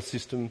hot water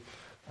system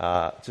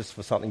just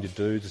for something to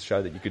do, to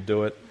show that you could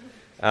do it.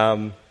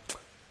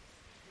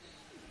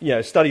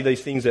 Study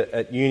these things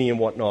at uni and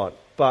whatnot.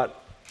 But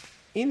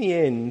in the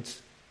end,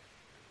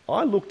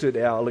 I looked at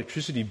our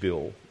electricity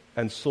bill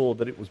and saw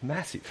that it was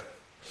massive.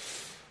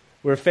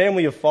 We're a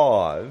family of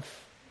 5.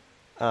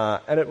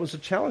 And it was a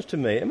challenge to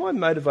me. Am I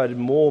motivated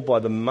more by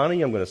the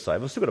money I'm going to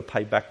save? I've still got to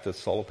pay back the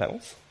solar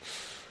panels.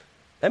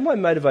 Am I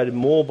motivated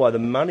more by the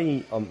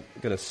money I'm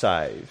going to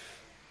save?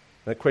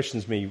 And it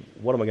questions me,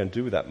 what am I going to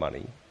do with that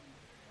money?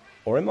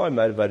 Or am I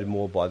motivated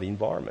more by the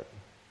environment?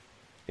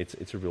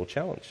 It's a real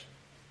challenge.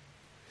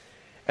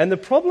 And the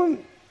problem,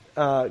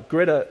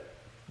 Greta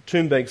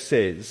Thunberg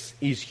says,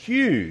 is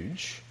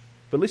huge.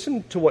 But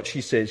listen to what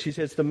she says. She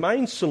says, the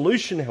main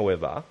solution,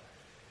 however,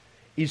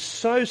 is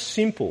so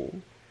simple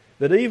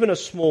that even a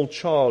small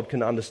child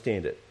can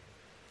understand it.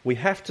 We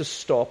have to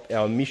stop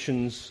our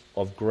emissions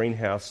of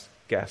greenhouse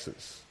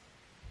gases.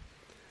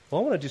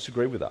 Well, I want to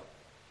disagree with her.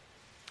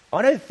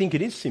 I don't think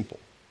it is simple.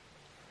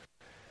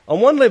 On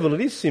one level,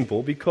 it is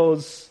simple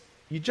because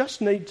you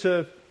just need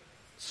to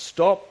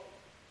stop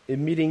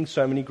emitting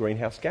so many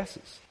greenhouse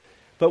gases.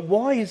 But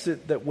why is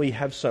it that we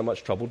have so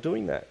much trouble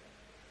doing that?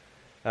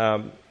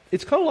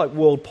 It's kind of like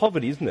world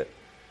poverty, isn't it?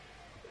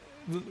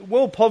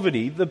 World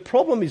poverty, the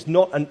problem is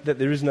not that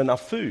there isn't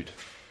enough food.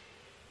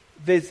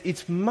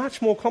 It's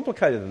much more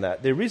complicated than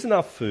that. There is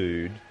enough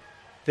food.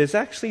 There's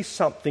actually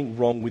something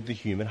wrong with the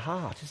human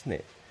heart, isn't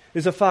it?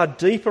 There's a far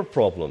deeper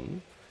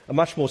problem, a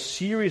much more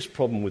serious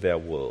problem with our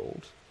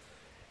world.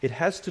 It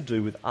has to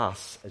do with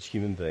us as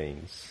human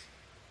beings,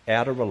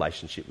 out of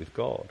relationship with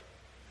God.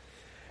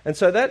 And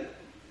so that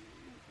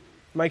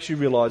makes you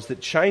realise that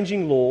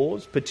changing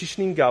laws,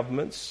 petitioning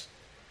governments,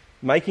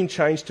 making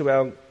change to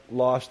our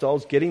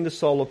lifestyles, getting the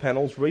solar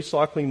panels,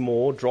 recycling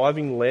more,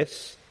 driving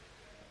less,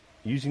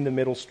 using the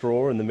metal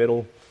straw and the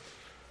metal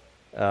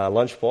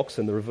lunchbox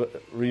and the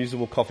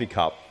reusable coffee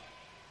cup.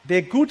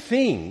 They're good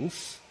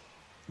things.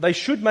 They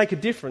should make a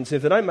difference.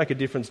 If they don't make a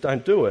difference,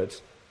 don't do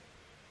it.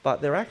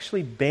 But they're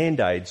actually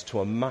band-aids to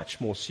a much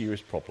more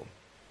serious problem.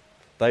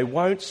 They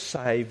won't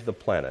save the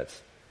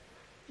planet.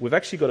 We've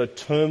actually got a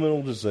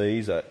terminal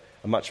disease, a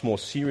much more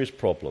serious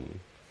problem.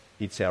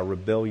 It's our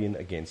rebellion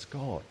against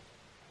God.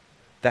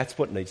 That's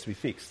what needs to be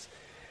fixed.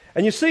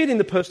 And you see it in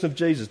the person of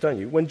Jesus, don't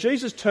you? When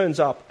Jesus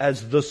turns up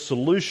as the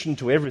solution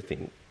to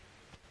everything,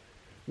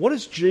 what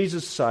does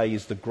Jesus say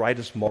is the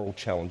greatest moral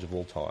challenge of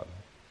all time?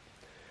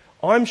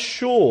 I'm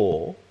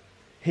sure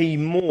he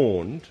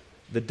mourned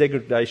the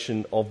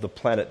degradation of the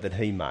planet that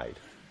he made.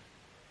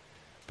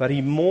 But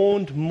he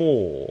mourned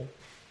more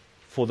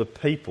for the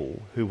people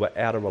who were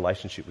out of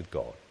relationship with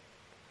God.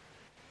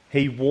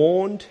 He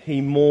warned, he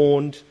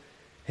mourned,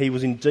 he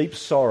was in deep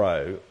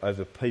sorrow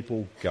over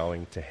people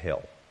going to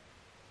hell.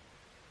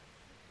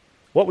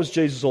 What was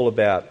Jesus all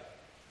about?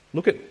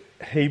 Look at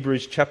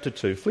Hebrews chapter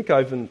 2. Flick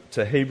over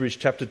to Hebrews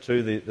chapter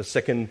 2, the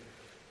second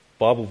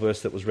Bible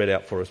verse that was read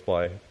out for us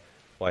by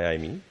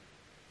Amy.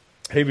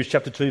 Hebrews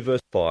chapter 2,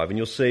 verse 5. And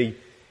you'll see,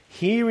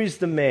 here is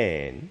the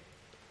man,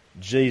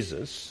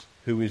 Jesus,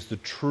 who is the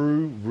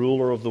true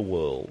ruler of the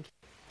world.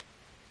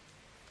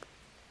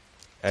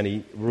 And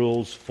he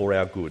rules for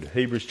our good.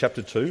 Hebrews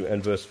chapter 2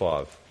 and verse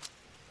 5.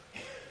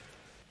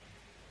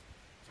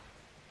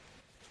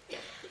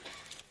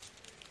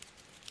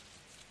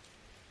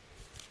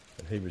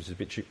 Hebrews is a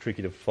bit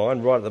tricky to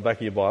find, right at the back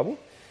of your Bible.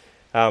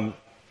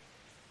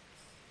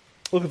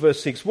 Look at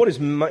verse 6. What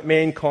is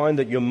mankind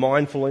that you're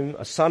mindful of him?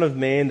 A son of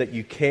man that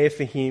you care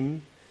for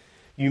him?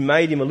 You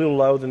made him a little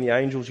lower than the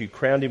angels. You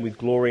crowned him with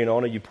glory and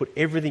honour. You put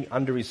everything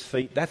under his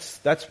feet. That's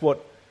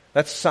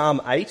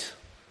Psalm 8.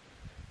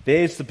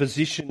 There's the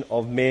position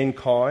of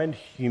mankind,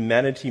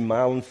 humanity,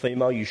 male and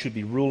female. You should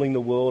be ruling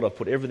the world. I've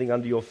put everything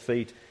under your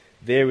feet.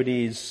 There it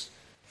is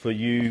for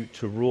you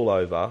to rule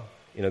over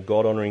in a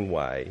God-honouring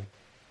way.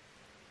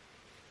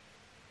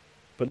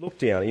 But look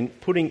down, in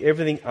putting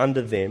everything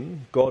under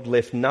them, God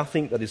left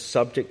nothing that is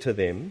subject to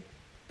them,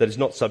 that is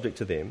not subject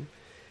to them.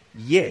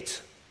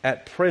 Yet,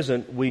 at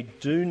present, we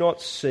do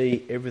not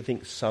see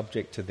everything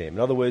subject to them. In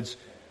other words,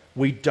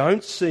 we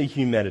don't see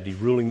humanity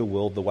ruling the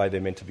world the way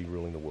they're meant to be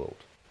ruling the world.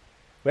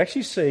 We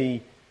actually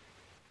see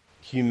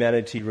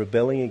humanity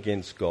rebelling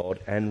against God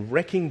and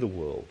wrecking the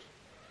world.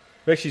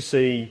 We actually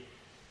see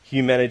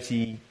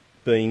humanity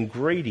being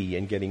greedy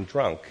and getting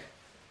drunk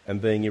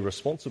and being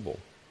irresponsible.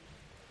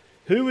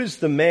 Who is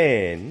the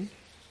man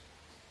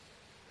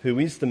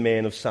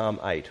of Psalm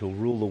 8 who will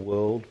rule the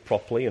world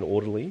properly and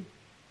orderly?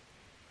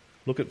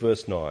 Look at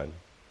verse 9.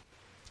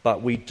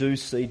 But we do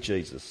see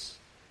Jesus,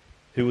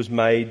 who was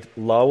made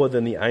lower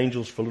than the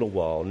angels for a little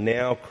while,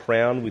 now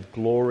crowned with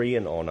glory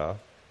and honour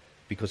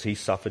because he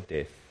suffered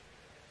death,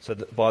 so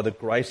that by the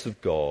grace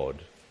of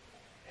God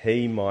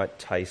he might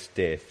taste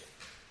death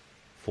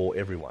for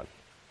everyone.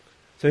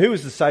 So who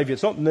is the Saviour?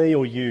 It's not me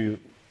or you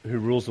who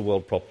rules the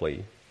world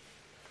properly.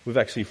 We've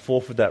actually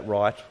forfeited that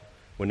right.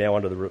 We're now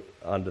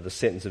under the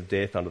sentence of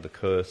death, under the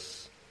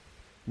curse.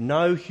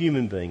 No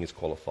human being is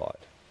qualified,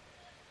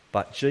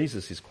 but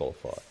Jesus is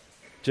qualified.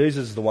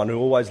 Jesus is the one who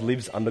always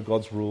lives under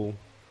God's rule,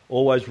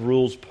 always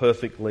rules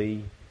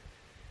perfectly.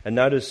 And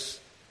notice,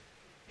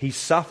 he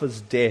suffers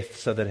death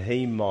so that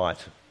he might,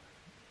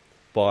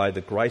 by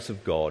the grace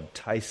of God,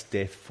 taste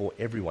death for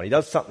everyone. He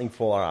does something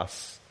for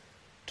us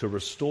to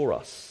restore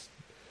us.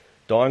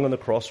 Dying on the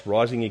cross,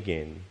 rising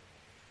again,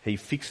 he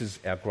fixes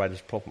our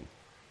greatest problem.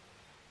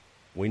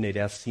 We need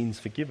our sins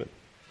forgiven.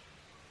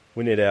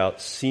 We need our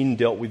sin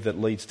dealt with that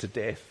leads to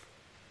death.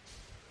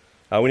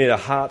 We need our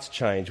hearts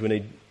changed. We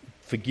need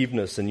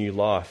forgiveness and new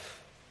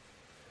life.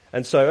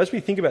 And so as we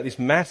think about this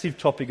massive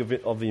topic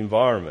of the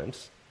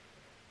environment,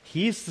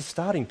 here's the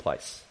starting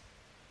place.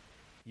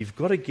 You've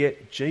got to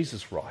get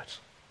Jesus right.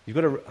 You've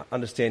got to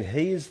understand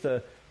he is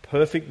the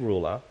perfect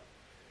ruler.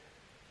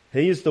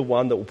 He is the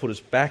one that will put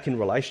us back in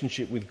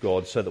relationship with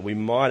God so that we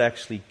might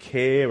actually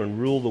care and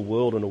rule the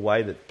world in a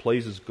way that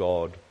pleases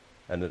God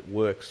and that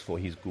works for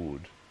his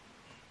good.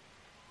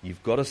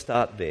 You've got to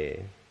start there.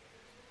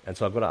 And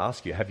so I've got to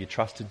ask you, have you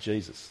trusted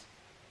Jesus?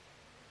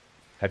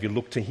 Have you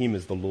looked to him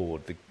as the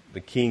Lord,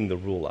 the King, the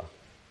ruler?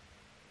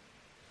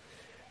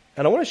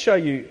 And I want to show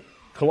you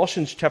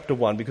Colossians chapter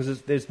 1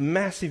 because there's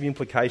massive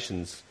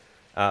implications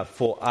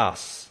for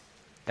us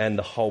and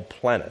the whole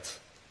planet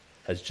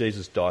as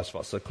Jesus dies for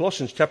us. So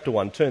Colossians chapter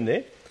 1, turn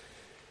there.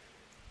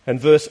 And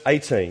verse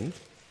 18,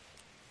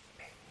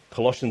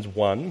 Colossians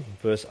 1,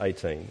 verse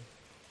 18.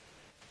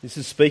 This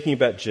is speaking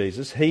about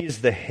Jesus. He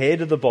is the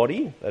head of the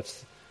body,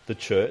 that's the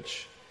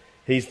church.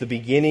 He's the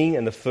beginning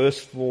and the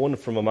firstborn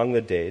from among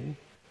the dead,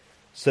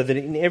 so that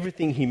in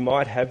everything he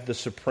might have the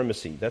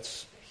supremacy.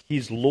 That's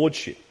his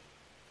lordship.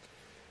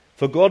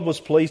 For God was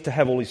pleased to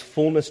have all his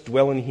fullness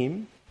dwell in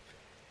him,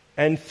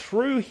 and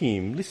through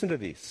him, listen to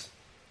this,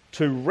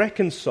 to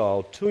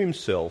reconcile to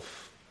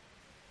himself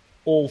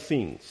all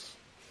things,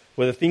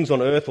 whether things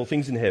on earth or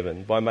things in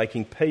heaven, by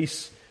making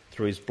peace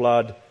through his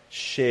blood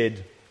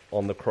shed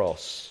on the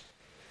cross.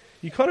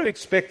 You kind of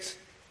expect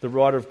the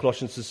writer of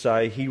Colossians to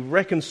say he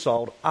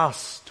reconciled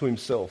us to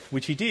himself,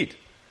 which he did,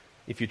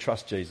 if you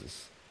trust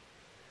Jesus.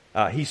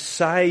 He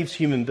saves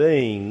human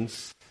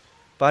beings,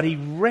 but he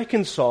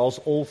reconciles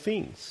all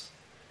things.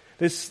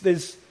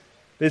 There's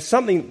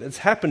something that's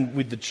happened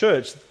with the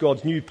church,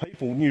 God's new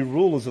people, new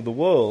rulers of the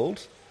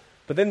world,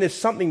 but then there's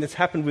something that's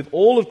happened with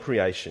all of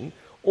creation.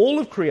 All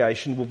of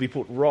creation will be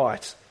put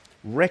right,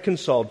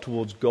 reconciled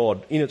towards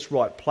God, in its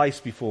right place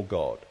before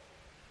God,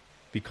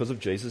 because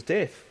of Jesus'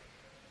 death.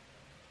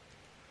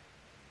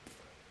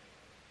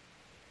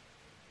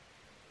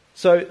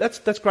 So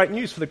that's great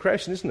news for the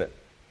creation, isn't it?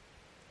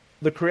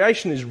 The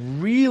creation is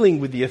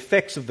reeling with the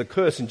effects of the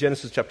curse in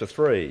Genesis chapter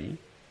 3,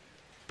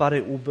 but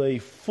it will be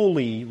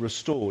fully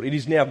restored. It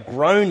is now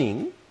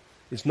groaning.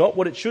 It's not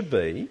what it should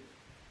be,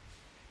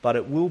 but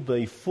it will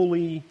be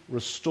fully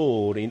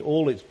restored in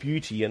all its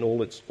beauty and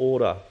all its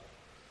order,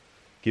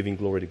 giving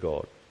glory to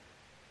God.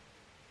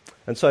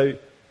 And so,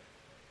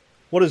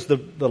 what does the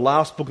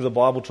last book of the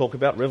Bible talk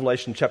about?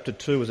 Revelation chapter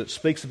 2, as it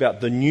speaks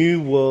about the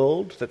new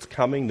world that's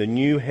coming, the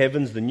new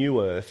heavens, the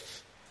new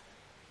earth.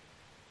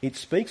 It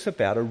speaks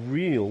about a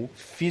real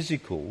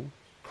physical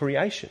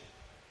creation.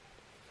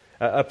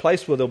 A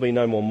place where there'll be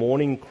no more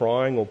mourning,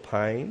 crying or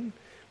pain,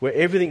 where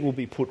everything will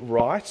be put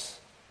right,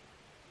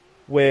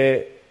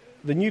 where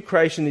the new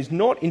creation is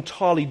not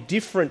entirely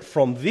different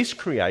from this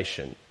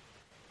creation.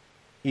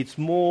 It's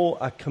more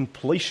a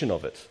completion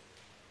of it,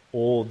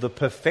 or the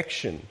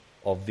perfection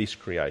of this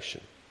creation.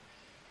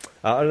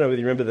 I don't know whether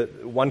you remember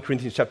that 1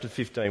 Corinthians chapter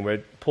 15, where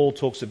Paul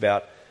talks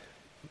about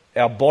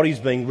our bodies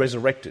being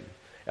resurrected.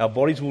 Our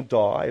bodies will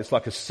die, it's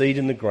like a seed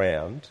in the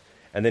ground,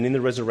 and then in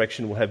the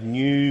resurrection we'll have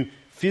new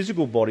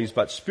physical bodies,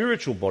 but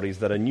spiritual bodies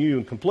that are new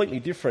and completely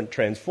different,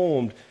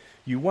 transformed.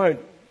 You won't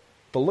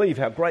believe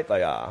how great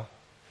they are.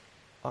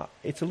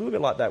 It's a little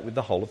bit like that with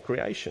the whole of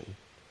creation.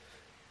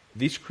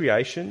 This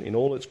creation, in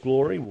all its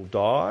glory, will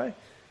die,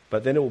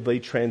 but then it will be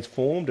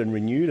transformed and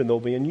renewed, and there'll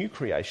be a new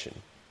creation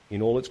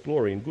in all its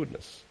glory and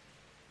goodness.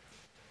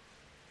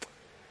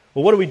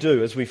 Well, what do we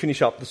do as we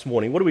finish up this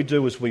morning? What do we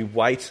do as we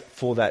wait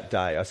for that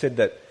day? I said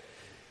that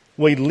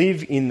we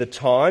live in the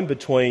time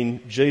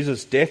between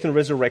Jesus' death and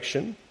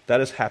resurrection. That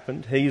has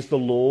happened. He is the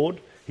Lord.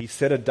 He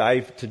set a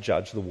day to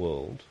judge the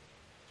world.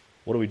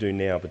 What do we do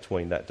now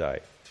between that day?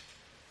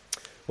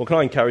 Well, can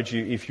I encourage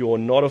you, if you're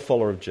not a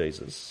follower of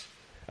Jesus,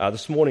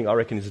 this morning I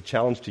reckon is a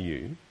challenge to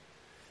you.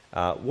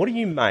 What do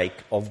you make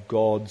of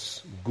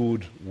God's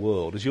good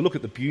world? As you look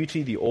at the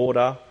beauty, the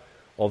order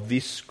of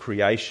this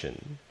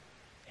creation,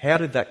 how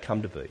did that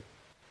come to be?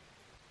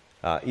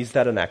 Is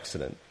that an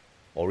accident,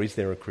 or is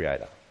there a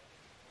creator?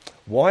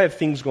 Why have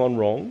things gone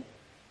wrong?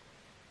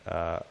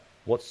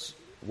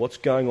 What's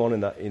going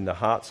on in the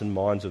hearts and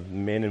minds of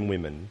men and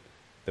women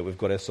that we've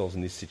got ourselves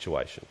in this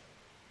situation?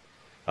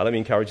 Let me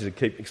encourage you to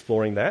keep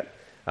exploring that.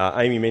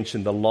 Amy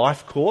mentioned the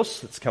Life course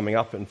that's coming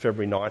up on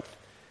February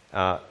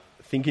 9th.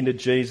 Think into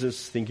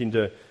Jesus, think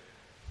into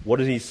what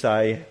did he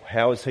say,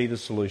 how is he the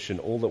solution,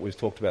 all that we've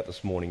talked about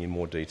this morning in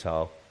more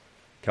detail.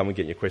 Come and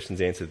get your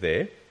questions answered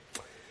there.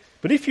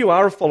 But if you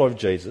are a follower of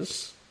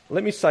Jesus,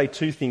 let me say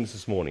two things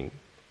this morning.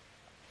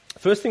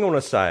 First thing I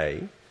want to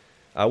say,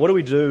 what do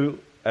we do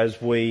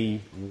as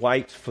we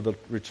wait for the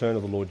return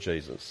of the Lord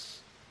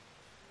Jesus?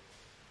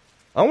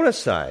 I want to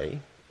say,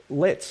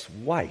 let's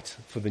wait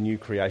for the new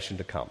creation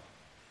to come.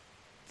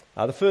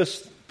 The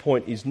first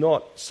point is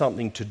not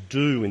something to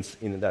do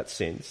in that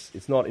sense.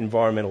 It's not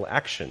environmental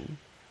action,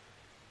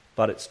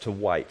 but it's to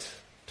wait,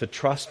 to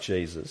trust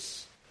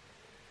Jesus,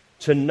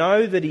 to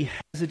know that he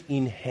has it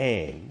in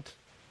hand,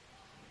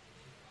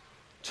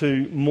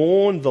 to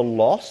mourn the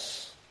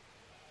loss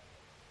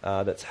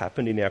that's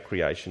happened in our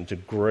creation, to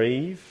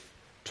grieve,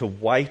 to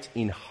wait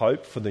in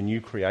hope for the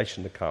new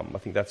creation to come. I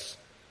think that's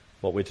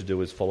what we're to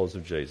do as followers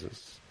of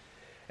Jesus.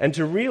 And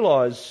to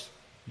realise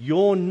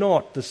you're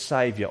not the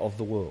saviour of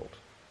the world.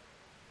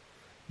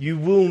 You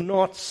will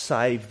not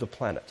save the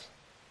planet.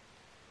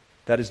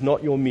 That is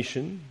not your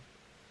mission.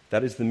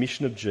 That is the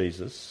mission of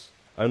Jesus.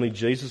 Only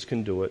Jesus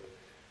can do it.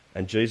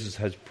 And Jesus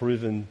has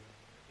proven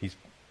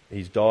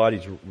he's died,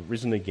 he's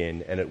risen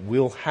again, and it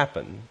will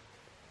happen.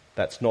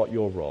 That's not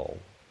your role.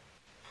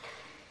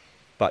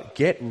 But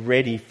get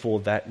ready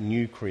for that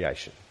new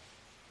creation.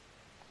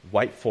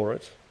 Wait for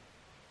it.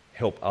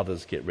 Help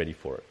others get ready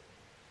for it.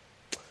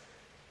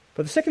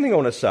 But the second thing I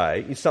want to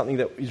say is something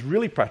that is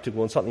really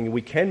practical and something that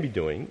we can be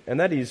doing, and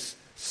that is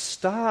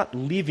start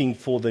living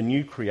for the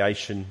new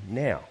creation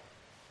now.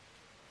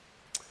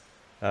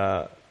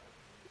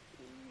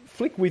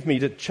 Flick with me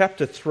to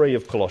chapter 3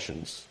 of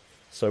Colossians.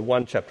 So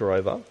one chapter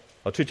over,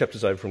 or 2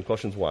 chapters over from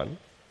Colossians 1.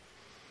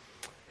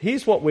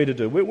 Here's what we're to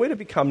do. We're to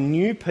become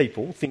new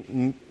people,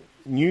 think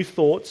new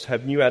thoughts,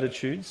 have new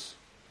attitudes,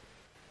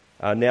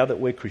 now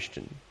that we're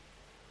Christian.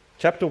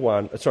 Chapter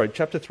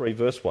 3,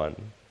 verse 1.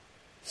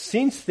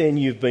 Since then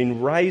you've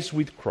been raised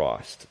with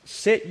Christ.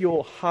 Set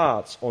your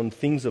hearts on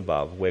things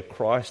above, where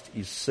Christ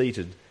is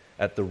seated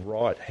at the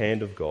right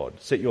hand of God.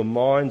 Set your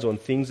minds on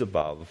things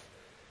above,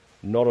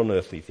 not on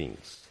earthly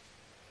things.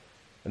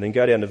 And then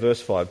go down to verse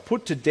 5.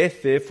 Put to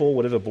death, therefore,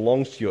 whatever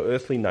belongs to your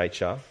earthly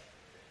nature,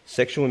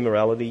 sexual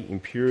immorality,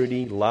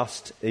 impurity,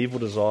 lust, evil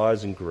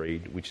desires and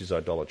greed, which is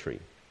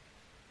idolatry.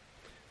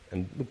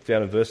 And look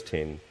down at verse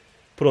 10.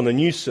 Put on the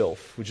new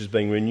self, which is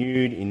being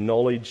renewed in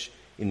knowledge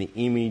in the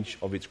image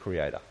of its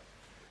creator.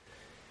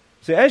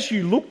 So as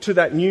you look to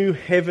that new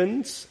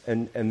heavens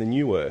and the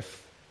new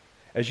earth,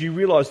 as you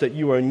realise that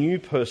you are a new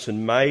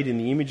person made in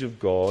the image of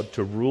God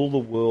to rule the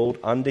world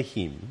under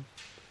him,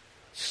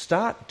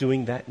 start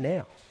doing that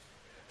now.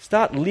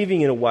 Start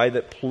living in a way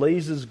that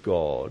pleases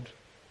God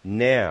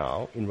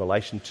now in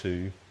relation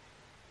to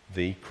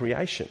the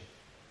creation.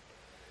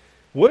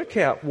 Work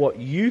out what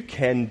you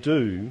can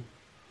do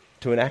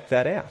to enact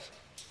that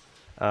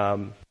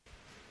out.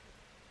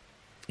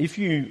 If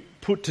you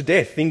put to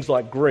death things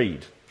like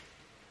greed,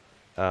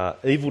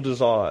 evil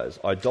desires,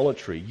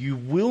 idolatry, you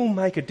will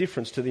make a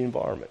difference to the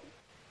environment.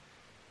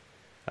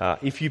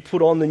 If you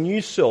put on the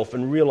new self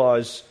and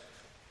realise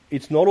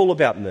it's not all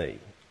about me,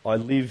 I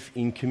live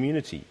in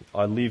community,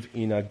 I live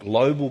in a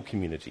global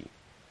community.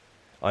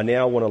 I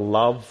now want to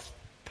love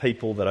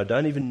people that I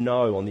don't even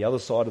know on the other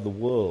side of the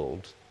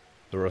world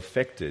that are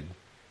affected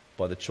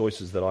by the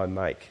choices that I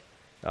make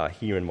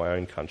here in my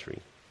own country.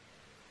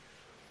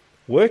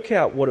 Work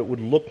out what it would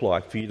look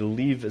like for you to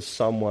live as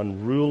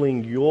someone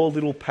ruling your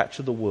little patch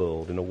of the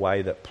world in a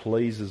way that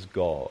pleases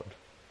God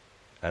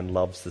and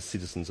loves the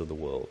citizens of the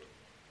world.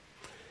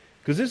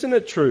 Because isn't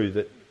it true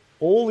that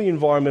all the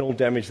environmental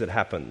damage that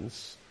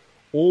happens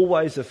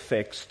always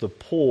affects the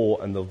poor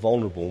and the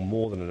vulnerable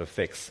more than it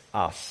affects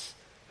us,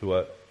 who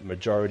are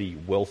majority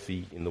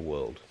wealthy in the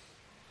world?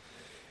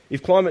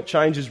 If climate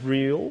change is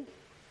real,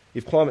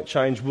 if climate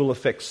change will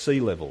affect sea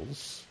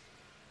levels,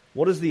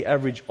 what does the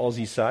average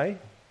Aussie say?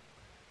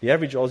 The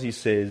average Aussie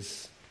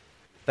says,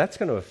 that's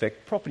going to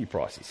affect property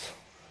prices.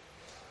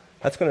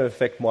 That's going to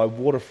affect my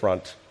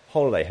waterfront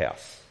holiday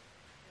house.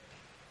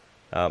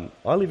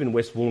 I live in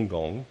West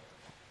Wollongong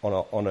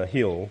on a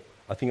hill.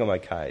 I think I'm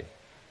okay.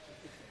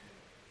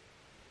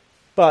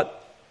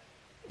 But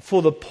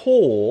for the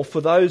poor, for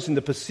those in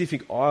the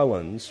Pacific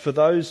Islands, for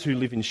those who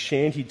live in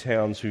shanty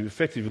towns who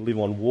effectively live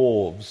on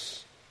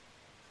wharves,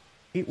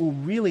 it will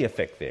really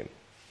affect them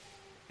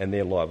and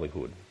their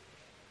livelihood.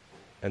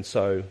 And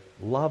so,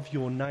 love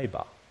your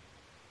neighbour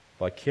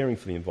by caring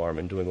for the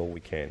environment and doing all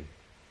we can.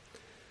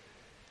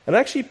 And it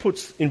actually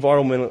puts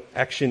environmental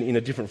action in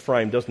a different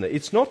frame, doesn't it?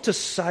 It's not to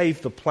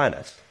save the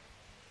planet.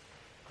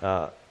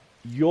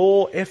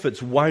 Your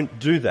efforts won't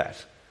do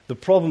that. The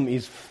problem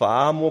is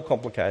far more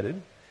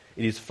complicated.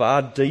 It is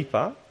far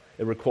deeper.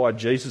 It required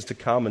Jesus to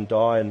come and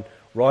die and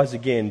rise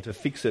again to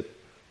fix it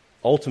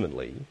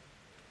ultimately.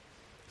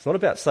 It's not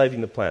about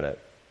saving the planet.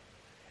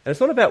 And it's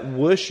not about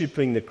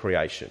worshipping the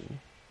creation.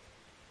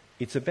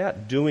 It's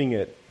about doing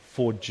it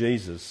for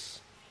Jesus,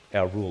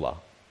 our ruler,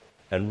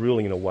 and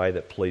ruling in a way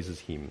that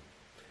pleases him.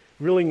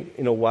 Ruling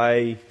in a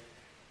way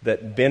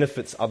that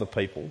benefits other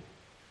people,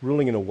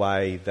 ruling in a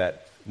way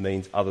that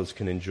means others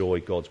can enjoy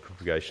God's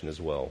creation as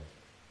well.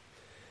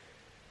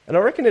 And I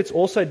reckon it's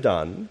also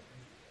done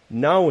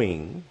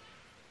knowing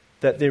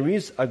that there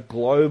is a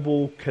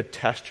global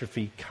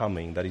catastrophe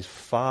coming that is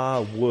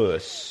far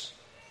worse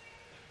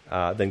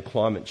than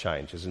climate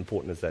change, as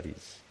important as that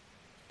is.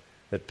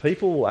 That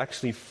people will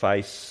actually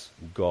face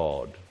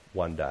God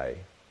one day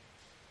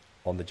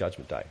on the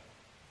judgment day.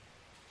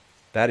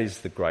 That is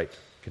the great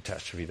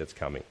catastrophe that's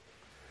coming.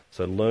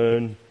 So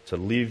learn to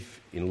live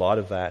in light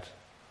of that,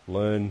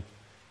 learn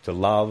to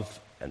love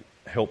and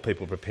help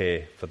people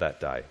prepare for that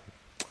day.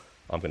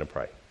 I'm going to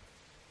pray.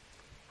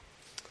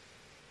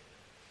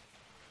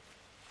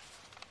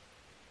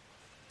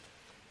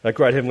 Our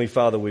great Heavenly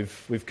Father,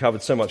 we've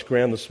covered so much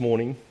ground this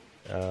morning.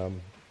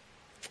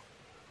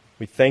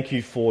 We thank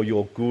you for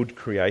your good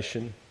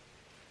creation.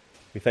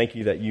 We thank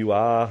you that you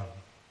are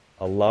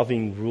a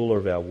loving ruler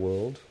of our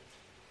world.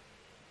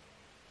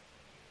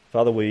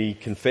 Father, we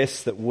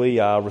confess that we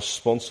are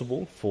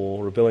responsible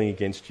for rebelling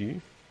against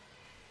you,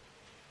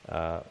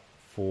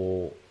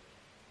 for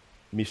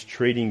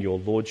mistreating your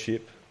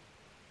lordship,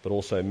 but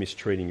also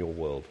mistreating your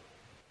world.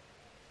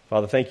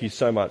 Father, thank you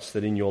so much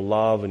that in your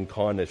love and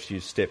kindness you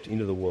stepped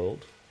into the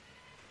world,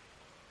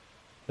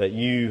 that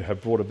you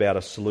have brought about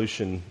a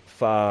solution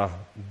far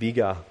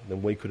bigger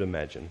than we could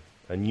imagine,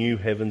 a new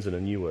heavens and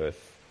a new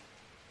earth.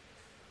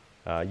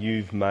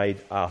 You've made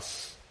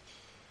us,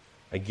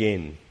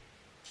 again,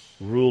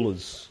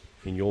 rulers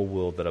in your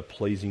world that are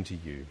pleasing to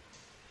you.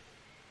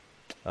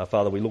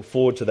 Father, we look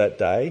forward to that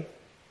day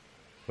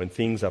when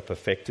things are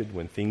perfected,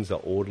 when things are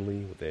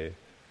orderly, they're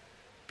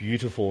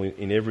beautiful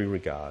in every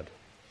regard.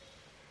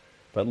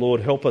 But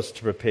Lord, help us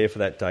to prepare for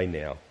that day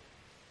now.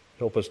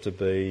 Help us to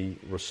be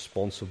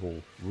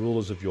responsible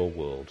rulers of your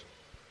world,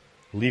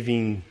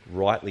 living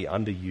rightly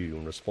under you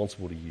and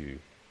responsible to you,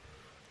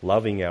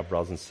 loving our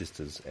brothers and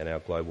sisters and our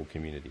global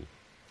community.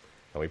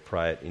 And we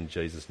pray it in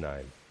Jesus'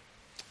 name.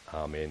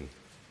 Amen.